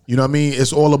 you know what I mean?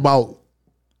 It's all about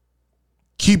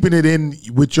keeping it in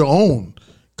with your own,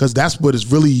 because that's what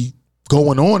is really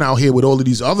going on out here with all of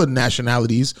these other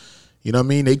nationalities. You know what I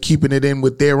mean? They keeping it in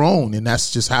with their own, and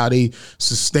that's just how they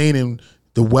sustaining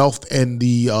the wealth and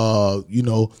the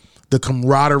the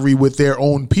camaraderie with their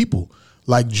own people.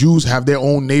 Like Jews have their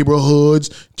own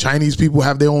neighborhoods, Chinese people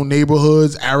have their own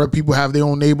neighborhoods, Arab people have their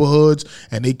own neighborhoods,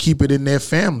 and they keep it in their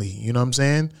family. You know what I'm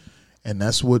saying? And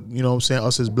that's what, you know what I'm saying,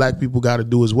 us as black people got to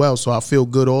do as well. So I feel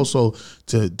good also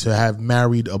to have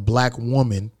married a black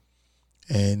woman,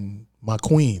 and my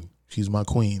queen. She's my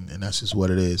queen, and that's just what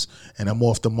it is. And I'm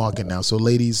off the market now. So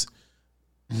ladies,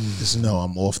 just know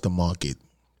I'm off the market.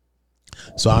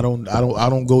 So I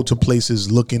don't go to places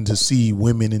looking to see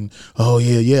women and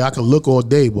I can look all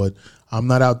day, but I'm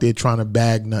not out there trying to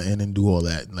bag nothing and do all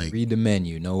that. Like, Read the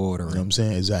menu, no ordering. You know what I'm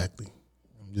saying? Exactly.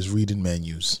 I'm just reading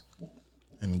menus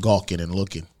and gawking and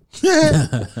looking.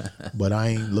 But I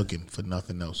ain't looking for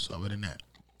nothing else other than that.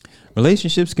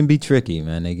 Relationships can be tricky,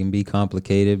 man. They can be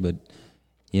complicated, but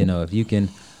you know, if you can,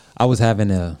 I was having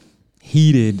a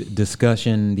heated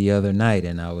discussion the other night,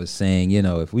 and I was saying, you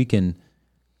know, if we can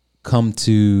come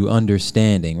to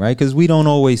understanding, right? Because we don't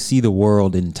always see the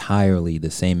world entirely the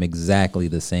same, exactly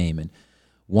the same. And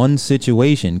one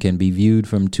situation can be viewed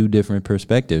from two different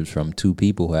perspectives, from two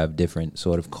people who have different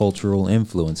sort of cultural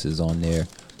influences on their,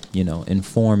 you know,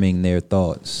 informing their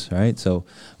thoughts, right? So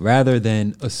rather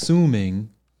than assuming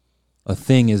a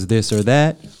thing is this or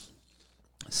that,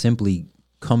 simply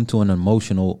come to an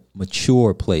emotional,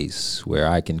 mature place where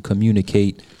I can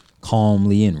communicate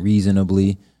calmly and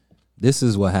reasonably. This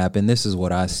is what happened. This is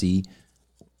what I see.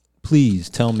 Please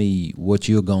tell me what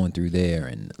you're going through there,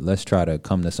 and let's try to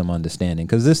come to some understanding.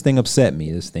 Because this thing upset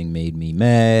me. This thing made me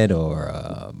mad, or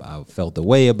I felt the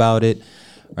way about it,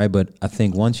 right? But I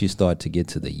think once you start to get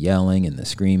to the yelling and the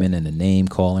screaming and the name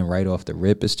calling right off the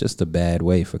rip, it's just a bad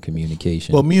way for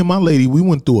communication. Well, me and my lady, we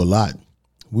went through a lot.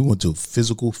 We went to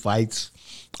physical fights,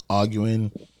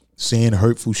 arguing, saying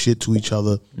hurtful shit to each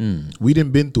other. We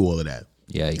didn't been through all of that.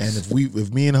 Yikes. And if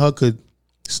me and her could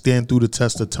stand through the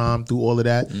test of time, through all of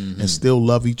that, and still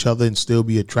love each other and still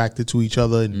be attracted to each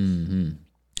other and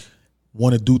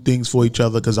want to do things for each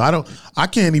other, because I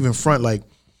can't even front. Like,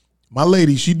 my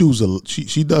lady, she does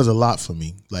a lot for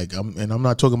me. Like, I'm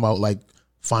not talking about like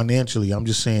financially. I'm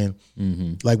just saying,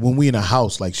 like, when we in a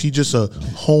house, like, she just a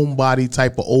homebody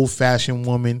type of old fashioned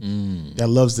woman that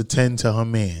loves to tend to her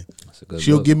man.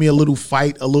 She'll give me a little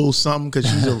fight, a little something,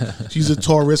 because she's a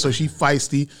Taurus, or she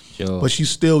feisty, but she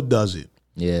still does it.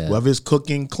 Yeah, whether it's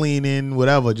cooking, cleaning,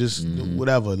 whatever, just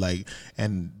whatever. Like,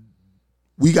 and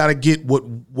we got to get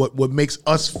what makes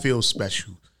us feel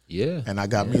special. Yeah, and I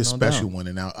got me a special one,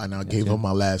 and I gave her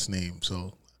my last name.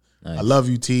 So I love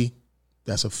you, T.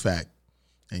 That's a fact,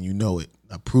 and you know it.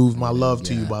 I proved my love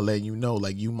to you by letting you know,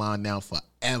 like, you mine now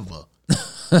forever.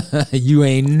 You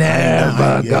ain't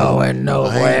never going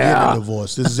nowhere. I ain't getting a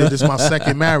divorce. This is it. This is my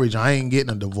second marriage. I ain't getting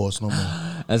a divorce no more.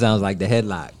 That sounds like the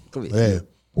headlock. Yeah,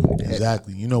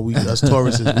 exactly. You know, us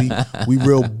Tauruses, we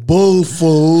real bull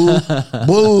fool.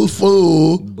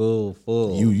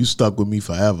 You stuck with me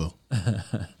forever.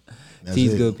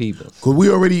 These good people. Cause we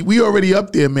already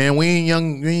up there, man. We ain't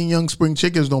young spring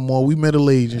chickens no more. We middle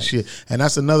aged and shit. And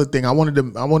that's another thing. I want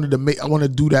to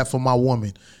do that for my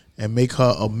woman and make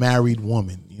her a married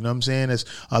woman. You know what I'm saying? It's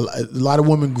a lot of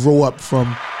women grow up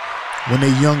from when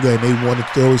they're younger and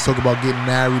they always talk about getting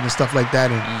married and stuff like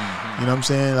that. And you know what I'm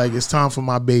saying? Like, it's time for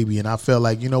my baby. And I felt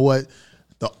like, you know what?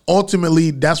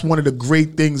 Ultimately, that's one of the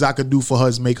great things I could do for her,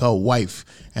 is make her a wife.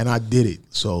 And I did it.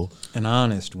 So, an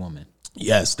honest woman.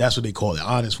 Yes, that's what they call it.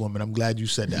 Honest woman. I'm glad you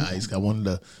said that, Ice. I wanted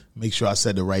to make sure I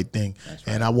said the right thing. Right.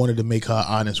 And I wanted to make her an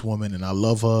honest woman, and I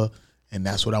love her, and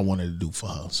that's what I wanted to do for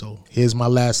her. So here's my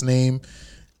last name.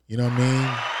 You know what I mean?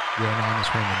 You're an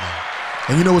honest woman now.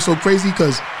 And you know what's so crazy?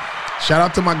 Because shout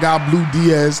out to my guy, Blue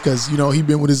Diaz, because, you know, he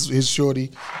been with his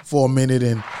shorty for a minute,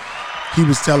 and he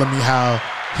was telling me how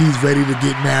he's ready to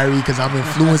get married because I'm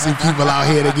influencing people out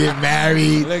here to get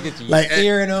married. Look at you, like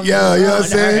steering them. Yeah, you know what I'm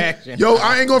saying? Yo,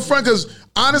 I ain't gonna front because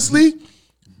honestly,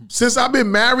 since I've been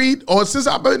married, or since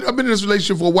I've been in this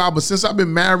relationship for a while, but since I've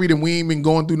been married and we ain't been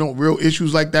going through no real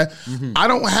issues like that, I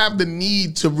don't have the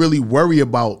need to really worry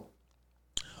about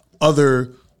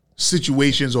other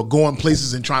situations or going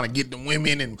places and trying to get the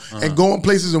women and going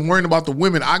places and worrying about the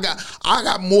women. I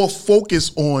got more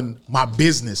focus on my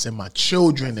business and my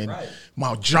children and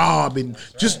my job and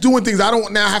just doing things. I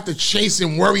don't now have to chase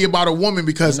and worry about a woman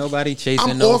because ain't nobody chasing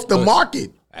I'm off the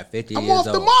market. At 50 I'm years off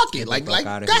the old. market. Like go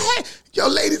ahead. Yo,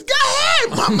 ladies, go ahead,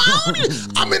 mama.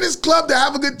 I'm in this club to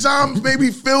have a good time, maybe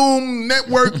film,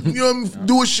 network, you know,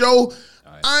 do a show.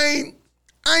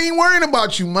 I ain't worrying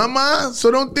about you, mama.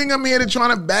 So don't think I'm here to try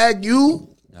to bag you.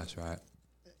 That's right.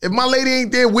 If my lady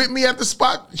ain't there with me at the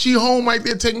spot, she home right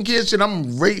there taking care of shit.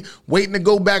 I'm waiting to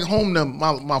go back home to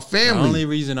my family. The only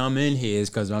reason I'm in here is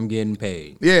because I'm getting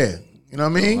paid. Yeah. You know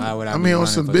what I mean? So why would I I'm be here on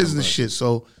running some for business somebody? shit.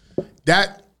 So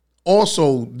that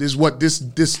also is what this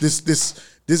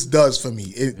does for me.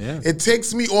 It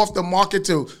takes me off the market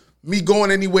to me going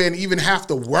anywhere and even have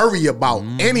to worry about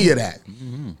any of that.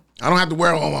 I don't have to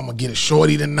worry, I'm gonna get a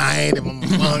shorty tonight.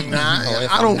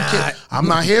 I don't care. I'm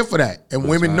not here for that. And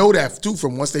women know that too.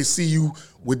 From once they see you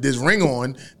with this ring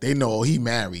on, they know he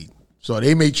married. So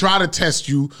they may try to test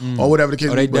you or whatever the case.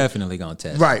 Oh, they definitely gonna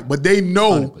test. Right, but they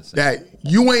know 100%. that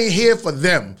you ain't here for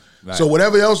them. Right. So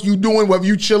whatever else you doing, whether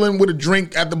you chilling with a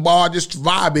drink at the bar, just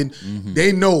vibing,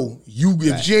 they know you.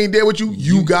 If she ain't there with you,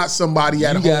 you got somebody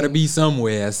at home. You gotta be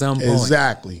somewhere at some point.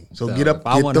 Exactly. So get if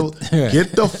I wanna-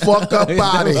 get the fuck up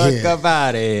out of here. Fuck up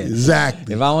out of here.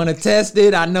 Exactly. If I want to test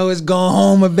it, I know it's going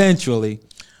home eventually.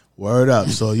 Word up.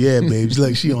 So yeah, baby.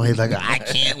 Like she on here like I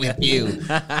can't with you.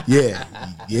 Yeah.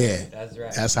 That's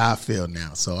right. That's how I feel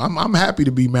now. So I'm happy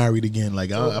to be married again.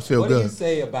 Like I feel what good. What do you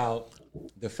say about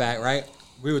the fact, right?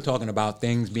 We were talking about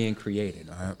things being created.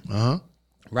 Right?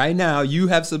 Right now, you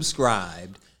have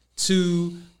subscribed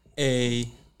to a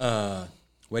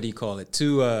what do you call it?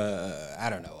 To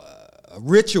a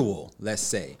ritual. Let's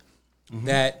say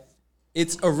that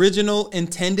its original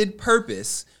intended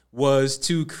purpose was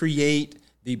to create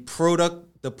the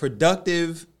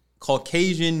productive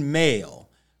Caucasian male,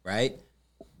 right?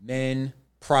 Men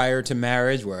prior to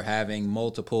marriage were having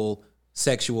multiple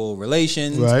sexual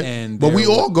relations, Right. and But we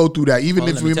there all go through that, even Well,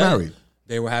 if let me we're tell you, married.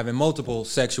 They were having multiple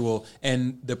sexual,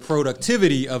 and the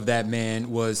productivity of that man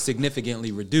was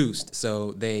significantly reduced.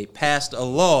 So they passed a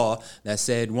law that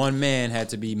said one man had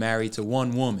to be married to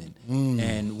one woman.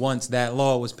 And once that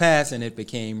law was passed and it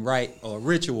became right or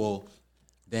ritual,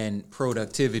 then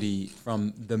productivity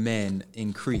from the men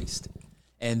increased.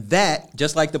 And that,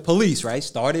 just like the police, right,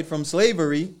 started from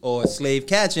slavery or slave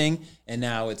catching, and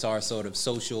now it's our sort of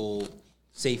social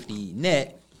safety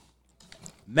net.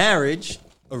 Marriage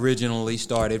originally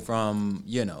started from,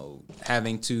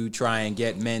 having to try and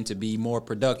get men to be more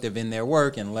productive in their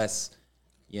work and less,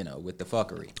 with the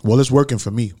fuckery. Well, it's working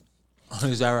for me.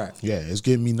 Is that right? Yeah, it's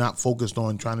getting me not focused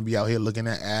on trying to be out here looking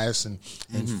at ass and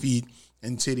feet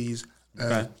and titties.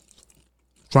 Okay.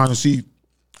 Trying to see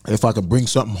if I could bring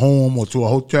something home or to a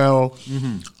hotel.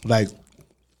 Like,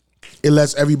 it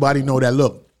lets everybody know that,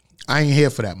 look, I ain't here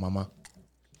for that, mama.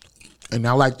 And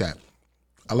I like that.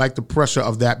 I like the pressure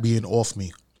of that being off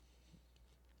me.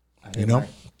 You know?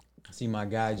 I see my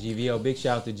guy GVO. Big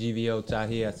shout out to GVO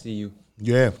Tahir. I see you.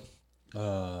 Yeah.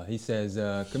 He says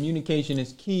communication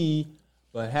is key,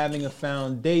 but having a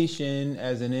foundation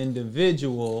as an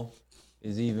individual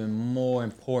is even more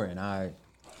important.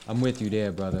 I'm with you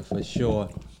there, brother, for sure.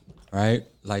 Right?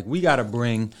 Like, we got to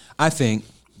bring, I think,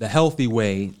 the healthy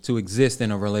way to exist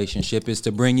in a relationship is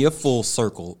to bring your full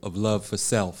circle of love for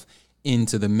self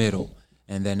into the middle.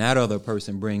 And then that other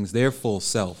person brings their full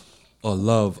self or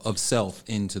love of self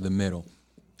into the middle.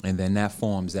 And then that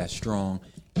forms that strong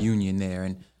union there.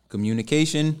 And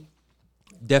communication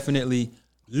definitely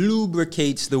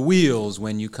lubricates the wheels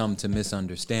when you come to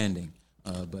misunderstanding.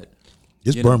 But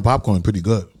This burnt popcorn pretty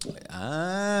good.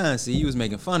 see, you was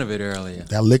making fun of it earlier.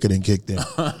 That liquor done kicked in.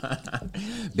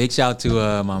 Big shout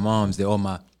to my moms. This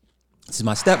is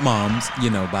my stepmom's,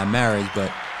 by marriage,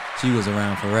 but she was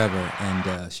around forever,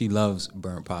 and she loves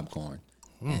burnt popcorn.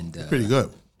 And Pretty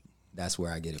good. that's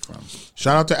where I get it from.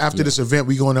 Shout out to after this event,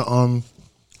 we going to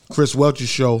Chris Welch's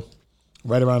show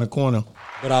right around the corner.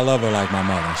 But I love her like my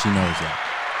mother. She knows that.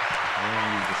 I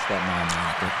don't use the stepmom,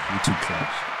 we too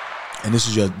close. And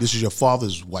this is your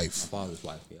father's wife. Father's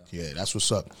wife, yeah. Yeah, that's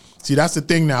what's up. See, that's the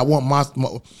thing now. I want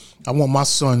my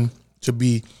son to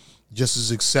be just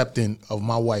as accepting of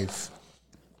my wife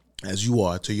as you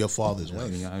are to your father's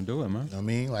wife. You gotta do it, man. You know what I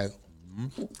mean? Like,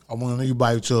 I want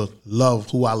everybody to love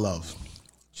who I love.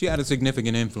 She had a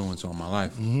significant influence on my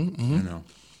life. You know,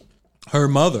 her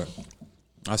mother.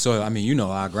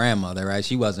 Our grandmother, right?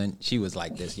 She was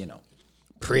like this,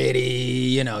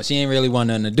 pretty, she ain't really want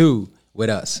nothing to do with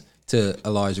us to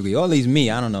a large degree. Or at least me,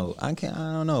 I don't know. I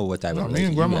don't know what type of Me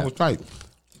and grandma was tight.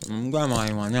 Grandma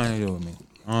ain't want nothing to do with me.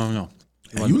 I don't know.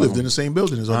 And you lived in the same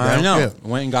building as her. I know. Yeah.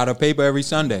 Went and got her paper every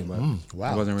Sunday, but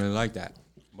wow. it wasn't really like that.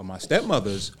 But my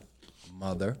stepmother's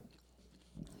mother,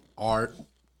 art,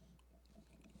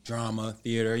 drama,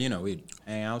 theater, we'd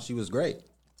hang out. She was great.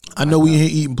 I know we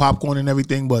ain't eating popcorn and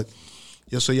everything, but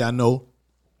just so y'all know,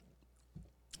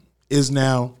 is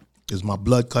my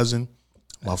blood cousin,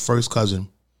 my first cousin.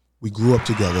 We grew up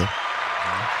together.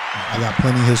 I got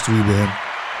plenty of history with him.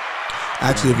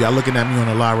 Actually, if y'all looking at me on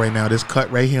the live right now, this cut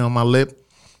right here on my lip,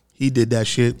 he did that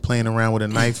shit playing around with a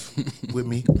knife with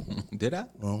me. Did I?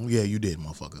 Oh, yeah, you did,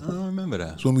 motherfucker. I don't remember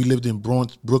that. It's when we lived in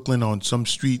Brooklyn on some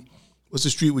street. What's the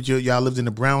street with y'all lived in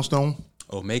the Brownstone?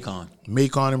 Oh, Macon.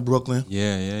 Macon in Brooklyn.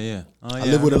 Yeah. Oh, yeah. I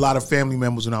lived with a lot of family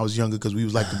members when I was younger because we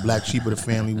was like the black sheep of the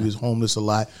family. We was homeless a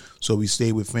lot, so we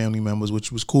stayed with family members,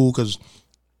 which was cool because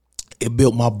it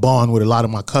built my bond with a lot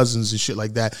of my cousins and shit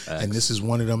like that. Thanks. And this is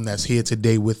one of them that's here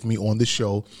today with me on the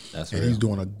show. That's and real. He's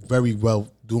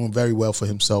doing very well for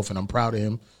himself, and I'm proud of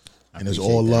him. And it's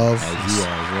all love. As you are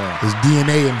as well. There's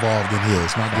DNA involved in here.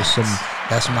 It's not just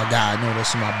that's my guy. No,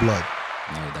 that's my blood.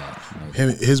 No doubt.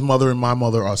 His mother and my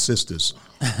mother are sisters.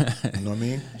 You know what I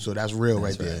mean? So that's real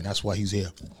right there, and that's why he's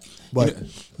here. But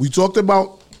we talked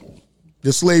about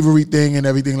the slavery thing and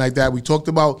everything like that. We talked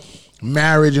about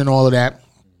marriage and all of that.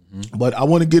 But I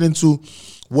want to get into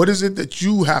what is it that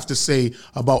you have to say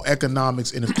about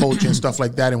economics and the culture and stuff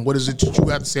like that, and what is it that you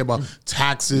have to say about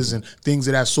taxes and things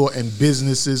of that sort, and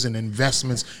businesses and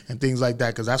investments and things like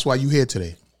that, because that's why you're here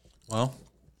today. Well,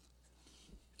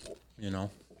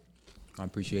 I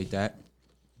appreciate that.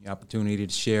 The opportunity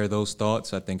to share those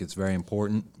thoughts, I think it's very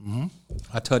important.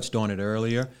 I touched on it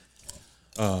earlier.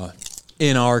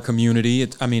 In our community,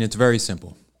 it's very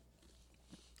simple.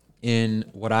 In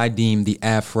what I deem the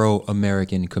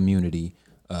Afro-American community,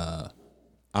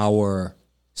 our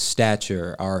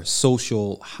stature, our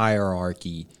social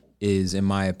hierarchy is, in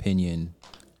my opinion,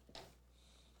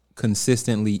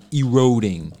 consistently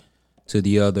eroding to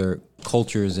the other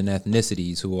cultures and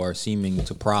ethnicities who are seeming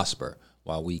to prosper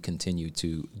while we continue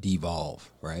to devolve,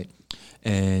 right?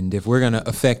 And if we're going to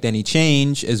affect any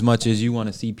change, as much as you want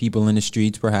to see people in the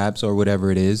streets, perhaps, or whatever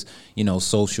it is,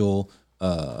 social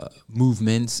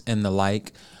movements and the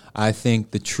like, I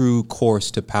think the true course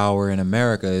to power in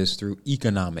America is through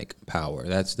economic power.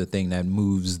 That's the thing that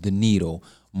moves the needle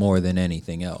more than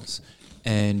anything else.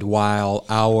 And while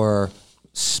our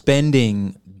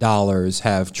spending dollars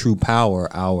have true power,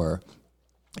 our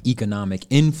economic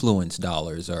influence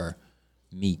dollars are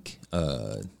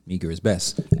meager is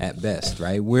best at best,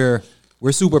 right? We're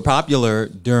super popular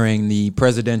during the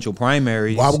presidential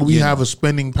primaries. Why would we have a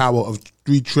spending power of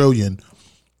 $3 trillion,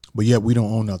 but yet we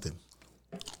don't own nothing?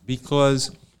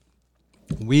 Because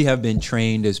we have been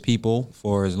trained as people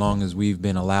for as long as we've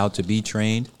been allowed to be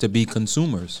trained to be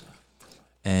consumers,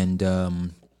 and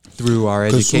through our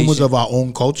education, consumers of our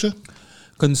own culture.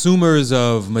 Consumers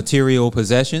of material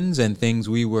possessions and things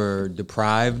we were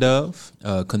deprived of,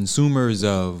 consumers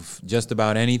of just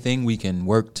about anything we can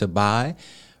work to buy,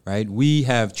 right? We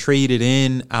have traded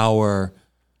in our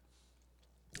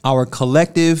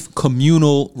collective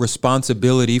communal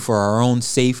responsibility for our own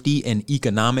safety and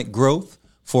economic growth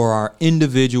for our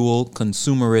individual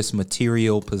consumerist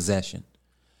material possession.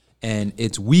 And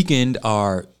it's weakened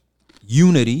our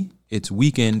unity. It's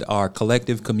weakened our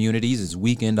collective communities. It's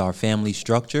weakened our family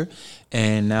structure.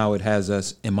 And now it has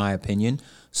us, in my opinion,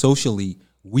 socially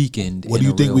weakened. What do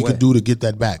you think we could do to get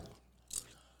that back?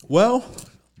 Well,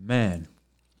 man,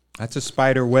 that's a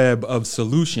spider web of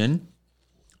solution.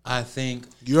 I think.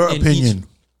 Your opinion.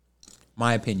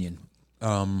 My opinion.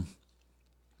 I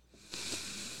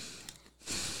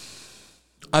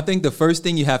think the first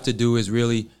thing you have to do is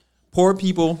really poor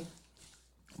people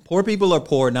are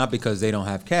poor not because they don't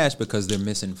have cash, because they're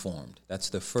misinformed. That's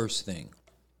the first thing.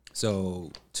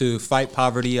 So to fight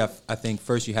poverty, I think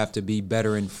first you have to be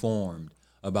better informed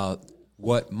about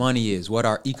what money is, what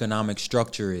our economic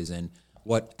structure is, and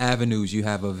what avenues you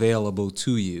have available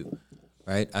to you.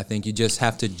 right? I think you just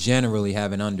have to generally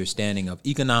have an understanding of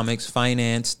economics,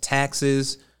 finance,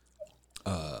 taxes.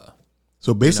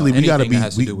 So basically, we gotta anything that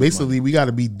has to do with money. we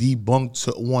gotta be debunked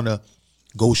to want to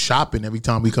go shopping every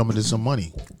time we come into some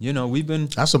money. You know, we've been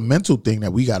That's a mental thing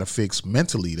that we gotta fix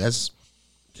mentally. That's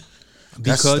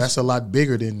a lot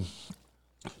bigger than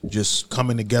just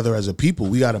coming together as a people.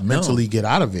 We gotta mentally get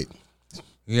out of it.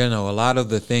 You know, a lot of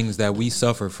the things that we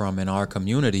suffer from in our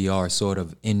community are sort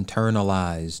of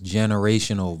internalized,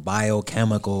 generational,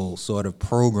 biochemical sort of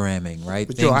programming, right?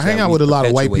 But I hang out with a lot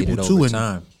of white people too, and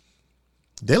time.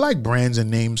 they like brands and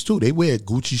names too. They wear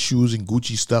Gucci shoes and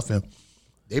Gucci stuff, and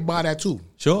they buy that too.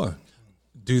 Sure.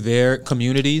 Do their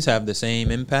communities have the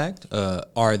same impact?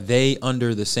 Are they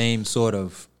under the same sort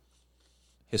of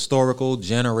historical,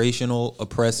 generational,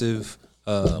 oppressive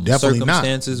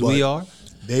circumstances we are?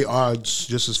 They are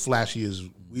just as flashy as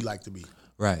we like to be.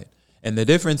 Right. And the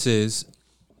difference is,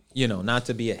 you know, not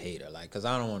to be a hater, like, because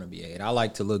I don't want to be a hater. I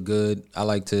like to look good. I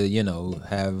like to, you know,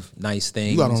 have nice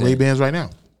things. You got on Ray-Bans right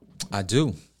now. I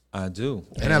do.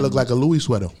 And I look like a Louis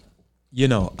sweater. You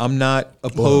know, I'm not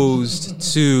opposed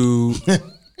to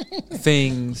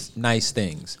nice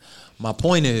things. My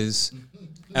point is,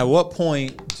 at what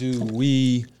point do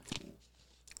we...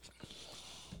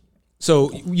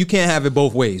 So you can't have it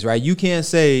both ways, right? You can't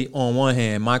say, on one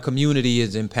hand, my community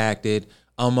is impacted.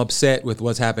 I'm upset with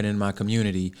what's happening in my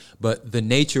community. But the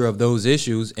nature of those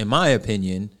issues, in my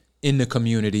opinion, in the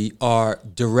community are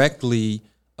directly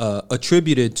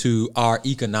attributed to our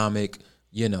economic,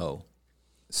 you know,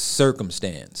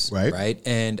 circumstance, right?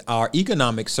 And our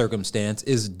economic circumstance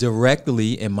is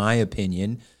directly, in my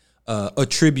opinion,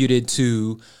 attributed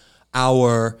to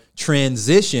our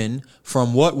transition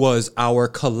from what was our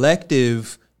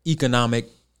collective economic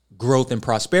growth and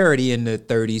prosperity in the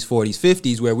 30s, 40s,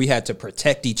 50s, where we had to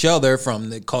protect each other from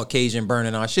the Caucasian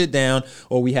burning our shit down,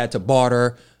 or we had to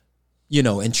barter, you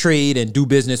know, and trade and do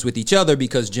business with each other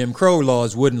because Jim Crow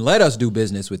laws wouldn't let us do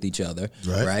business with each other,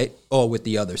 right? Or with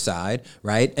the other side,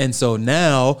 right? And so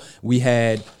now we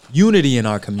had unity in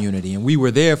our community and we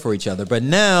were there for each other. But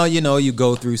now, you know, you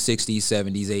go through 60s,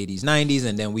 70s, 80s, 90s,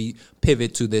 and then we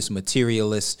pivot to this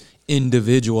materialist,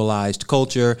 individualized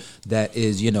culture that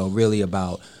is, you know, really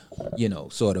about, you know,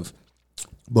 sort of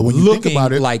but when you looking think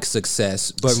about it, like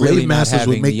success, but really not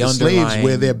having the underlying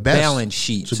wear their best balance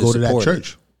sheet to go to that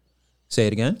church. Say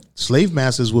it again. Slave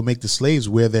masters would make the slaves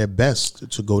wear their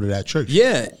best to go to that church.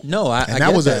 Yeah, no, I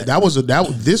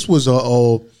this was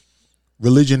a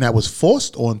religion that was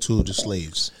forced onto the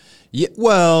slaves. Yeah,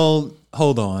 well,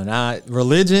 hold on.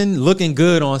 Religion looking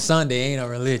good on Sunday ain't a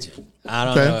religion. I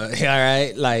don't know. All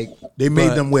right, like they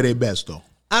made them wear their best though.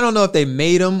 I don't know if they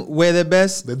made them wear their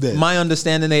best. They did. My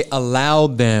understanding, they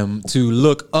allowed them to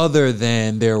look other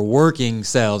than their working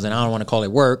selves, and I don't want to call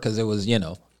it work because it was, you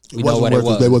know. We know what it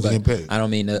was. They wasn't getting paid. I don't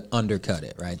mean to undercut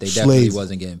it, right? They definitely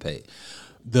wasn't getting paid.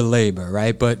 The labor,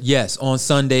 right? But yes, on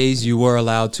Sundays you were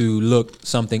allowed to look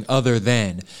something other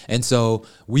than. And so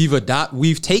we've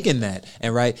taken that,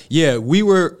 and right? Yeah, we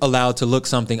were allowed to look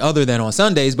something other than on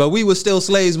Sundays, but we were still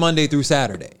slaves Monday through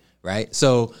Saturday, right?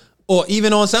 So, or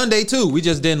even on Sunday too, we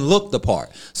just didn't look the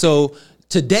part. So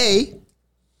today,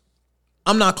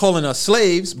 I'm not calling us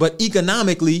slaves, but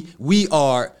economically we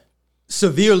are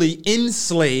severely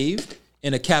enslaved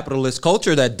in a capitalist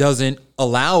culture that doesn't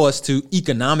allow us to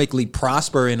economically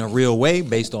prosper in a real way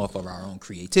based off of our own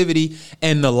creativity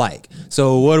and the like.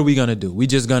 So what are we going to do? We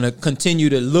just going to continue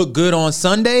to look good on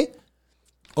Sunday,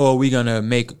 or are we going to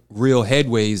make real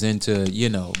headways into, you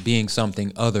know, being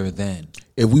something other than?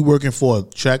 If we working for a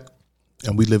check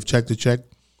and we live check to check,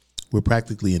 we're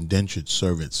practically indentured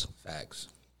servants. Facts.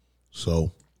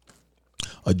 So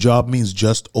a job means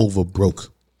just over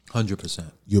broke. 100%.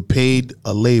 You're paid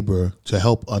a labor to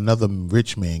help another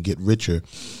rich man get richer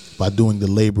by doing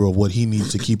the labor of what he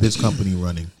needs to keep his company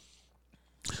running.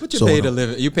 But you're paid a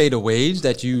living. You paid a wage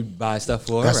that you buy stuff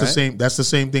for. That's right? the same. That's the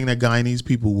same thing that Guyanese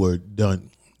people were done.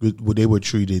 They were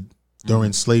treated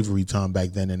during slavery time back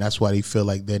then, and that's why they feel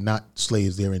like they're not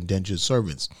slaves; they're indentured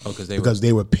servants. Oh, because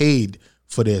they were paid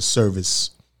for their service.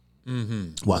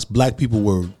 Whilst black people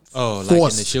were forced.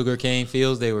 Like in the sugarcane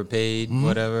fields, they were paid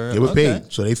whatever. They were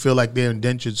paid, so they feel like they're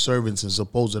indentured servants as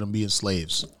opposed to them being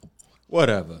slaves.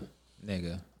 Whatever,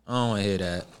 nigga. I don't want to hear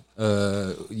that.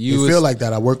 You feel like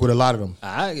that. I work with a lot of them.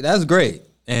 That's great,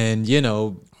 and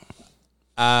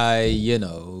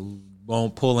I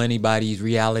won't pull anybody's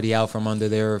reality out from under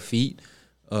their feet,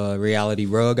 reality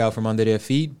rug out from under their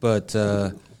feet. But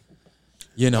That's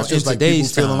in just like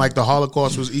today's people feeling time, like the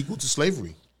Holocaust was equal to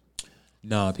slavery.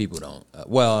 no, people don't.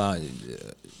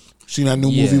 Seen that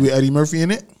new movie with Eddie Murphy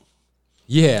in it?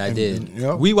 Yeah, I did.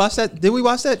 Yeah. We watched that. Did we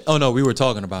watch that? Oh no, we were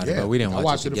talking about it, Yeah, but we didn't I watch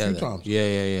watched it it a few together. times.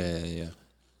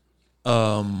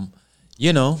 Yeah.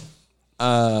 You know,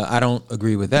 I don't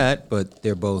agree with that, but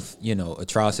they're both, you know,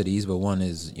 atrocities. But one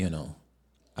is, you know,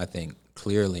 I think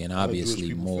clearly and obviously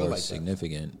people feel more like that.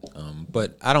 significant.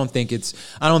 But I don't think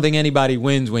anybody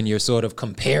wins when you're sort of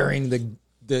comparing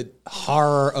the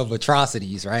horror of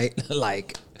atrocities, right?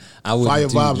 Like, I wouldn't Fire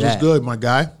do Vibes was that. good, my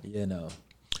guy. You know.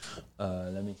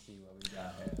 Let me see what we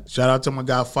got here. Shout out to my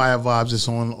guy Fire Vibes. It's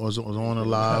was on the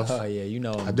live. Oh yeah, you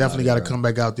know. I definitely got to come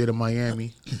back out there to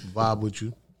Miami, vibe with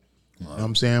you. You know what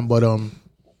I'm saying? But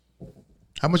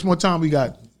how much more time we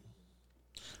got?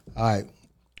 All right,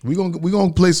 we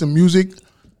gonna play some music,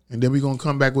 and then we gonna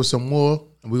come back with some more,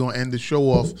 and we gonna end the show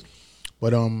off.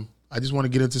 But I just want to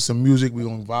get into some music. We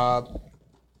gonna vibe.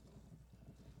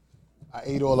 I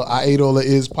ate all the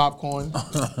is popcorn. You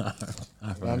know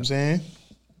what I'm saying?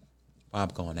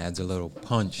 Popcorn adds a little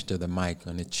punch to the mic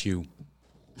on the chew.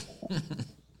 Yeah,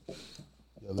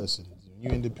 listen,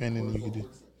 you're independent. You can do,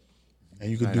 and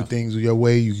you can Right do on. things your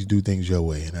way. You can do things your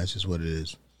way, and that's just what it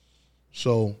is.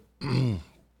 So,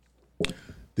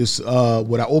 this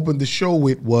what I opened the show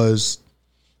with was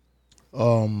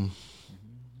the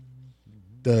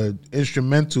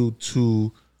instrumental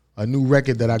to a new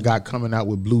record that I got coming out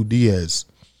with Blue Diaz.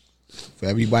 For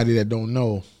everybody that don't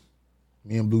know,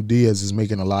 me and Blue Diaz is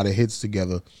making a lot of hits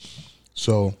together.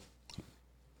 So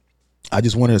I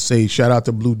just wanted to say shout out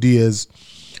to Blue Diaz,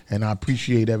 and I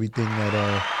appreciate everything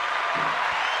that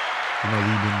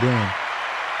we've been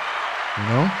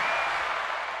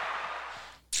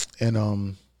doing.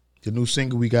 And the new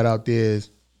single we got out there is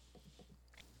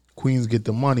Queens Get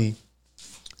the Money.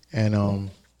 And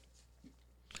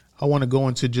I want to go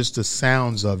into just the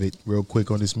sounds of it real quick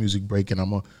on this music break, and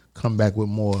I'm going to come back with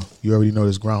more. You already know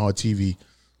this Groundhog TV.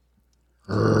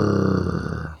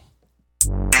 Urgh.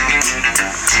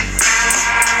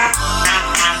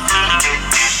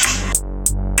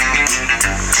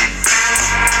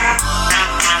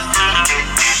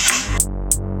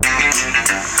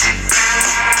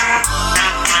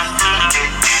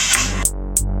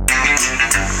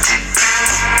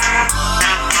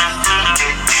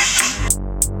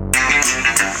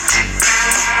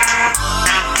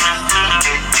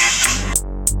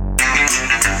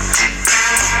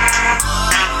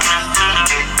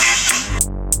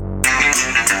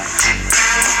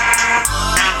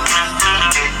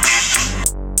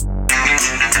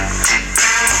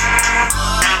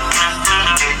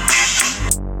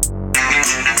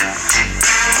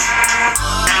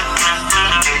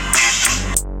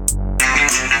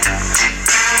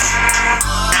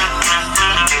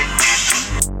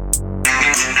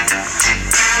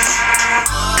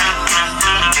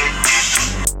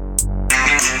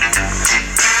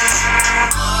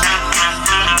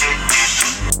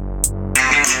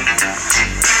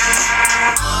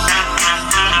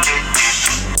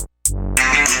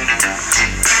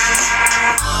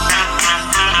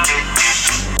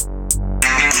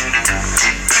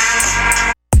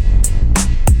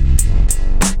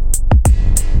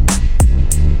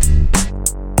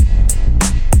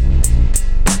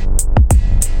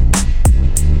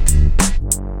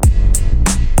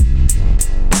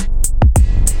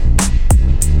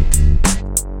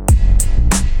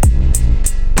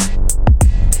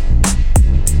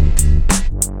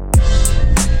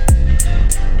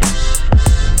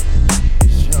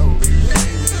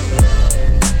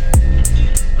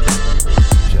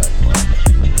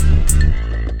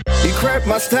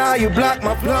 My style, you block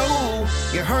my flow.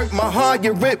 You hurt my heart,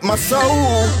 you rip my soul.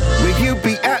 Where you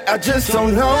be at, I just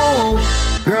don't know.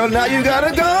 Girl, now you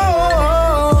gotta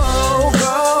go.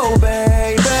 Go,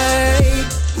 baby.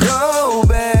 Go,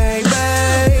 baby.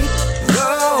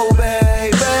 Go,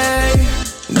 baby.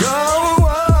 Go,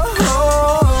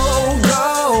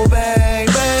 go,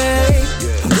 baby.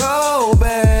 Go,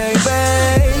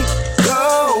 baby.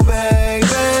 Go,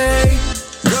 baby.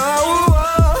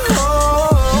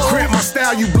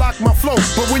 You block my flow,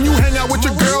 but when you hang out with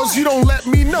your girls, you don't let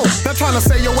me know. Not trying to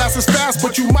say your ass is fast,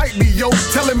 but you might be, yo.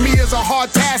 Telling me it's a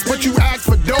hard task, but you ask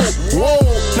for dope. Whoa,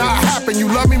 now it happened. You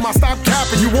love me, my stop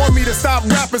capping. You want me to stop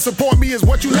rapping, support me is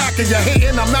what you lacking. You're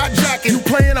hating, I'm not jacking. You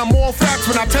playing, I'm all facts.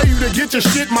 When I tell you to get your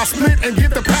shit, my split, and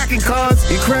get the packing, cuz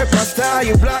you cramp my style,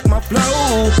 you block my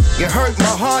flow. You hurt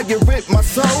my heart, you rip my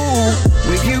soul.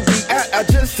 Where you be at, I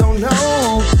just don't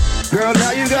know. Girl,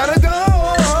 now you gotta go.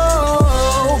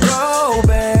 Go,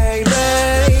 baby.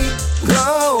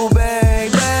 Go,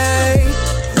 baby.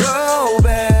 Go,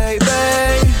 baby.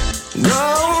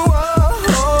 Go,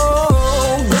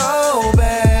 go,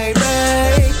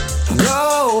 baby.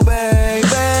 Go,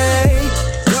 baby.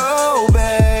 Go,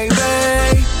 baby.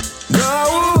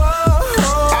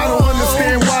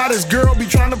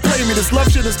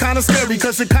 is kinda scary,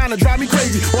 cause it kinda drive me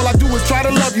crazy. All I do is try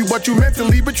to love you, but you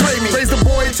mentally betray me. Raised a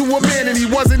boy to a man and he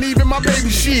wasn't even my baby.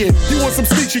 Shit, you want some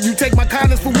sneak shit, you take my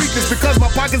kindness for weakness, because my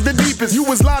pocket's the deepest. You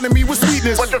was lying to me with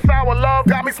sweetness, but your sour love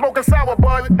got me smoking sour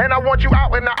bud, and I want you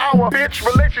out in an hour. Bitch,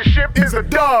 relationship is a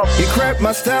dub. You cramp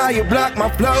my style, you block my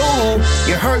flow.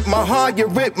 You hurt my heart, you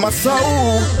rip my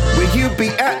soul. Where you be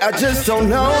at, I just don't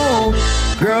know.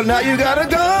 Girl, now you gotta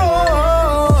go.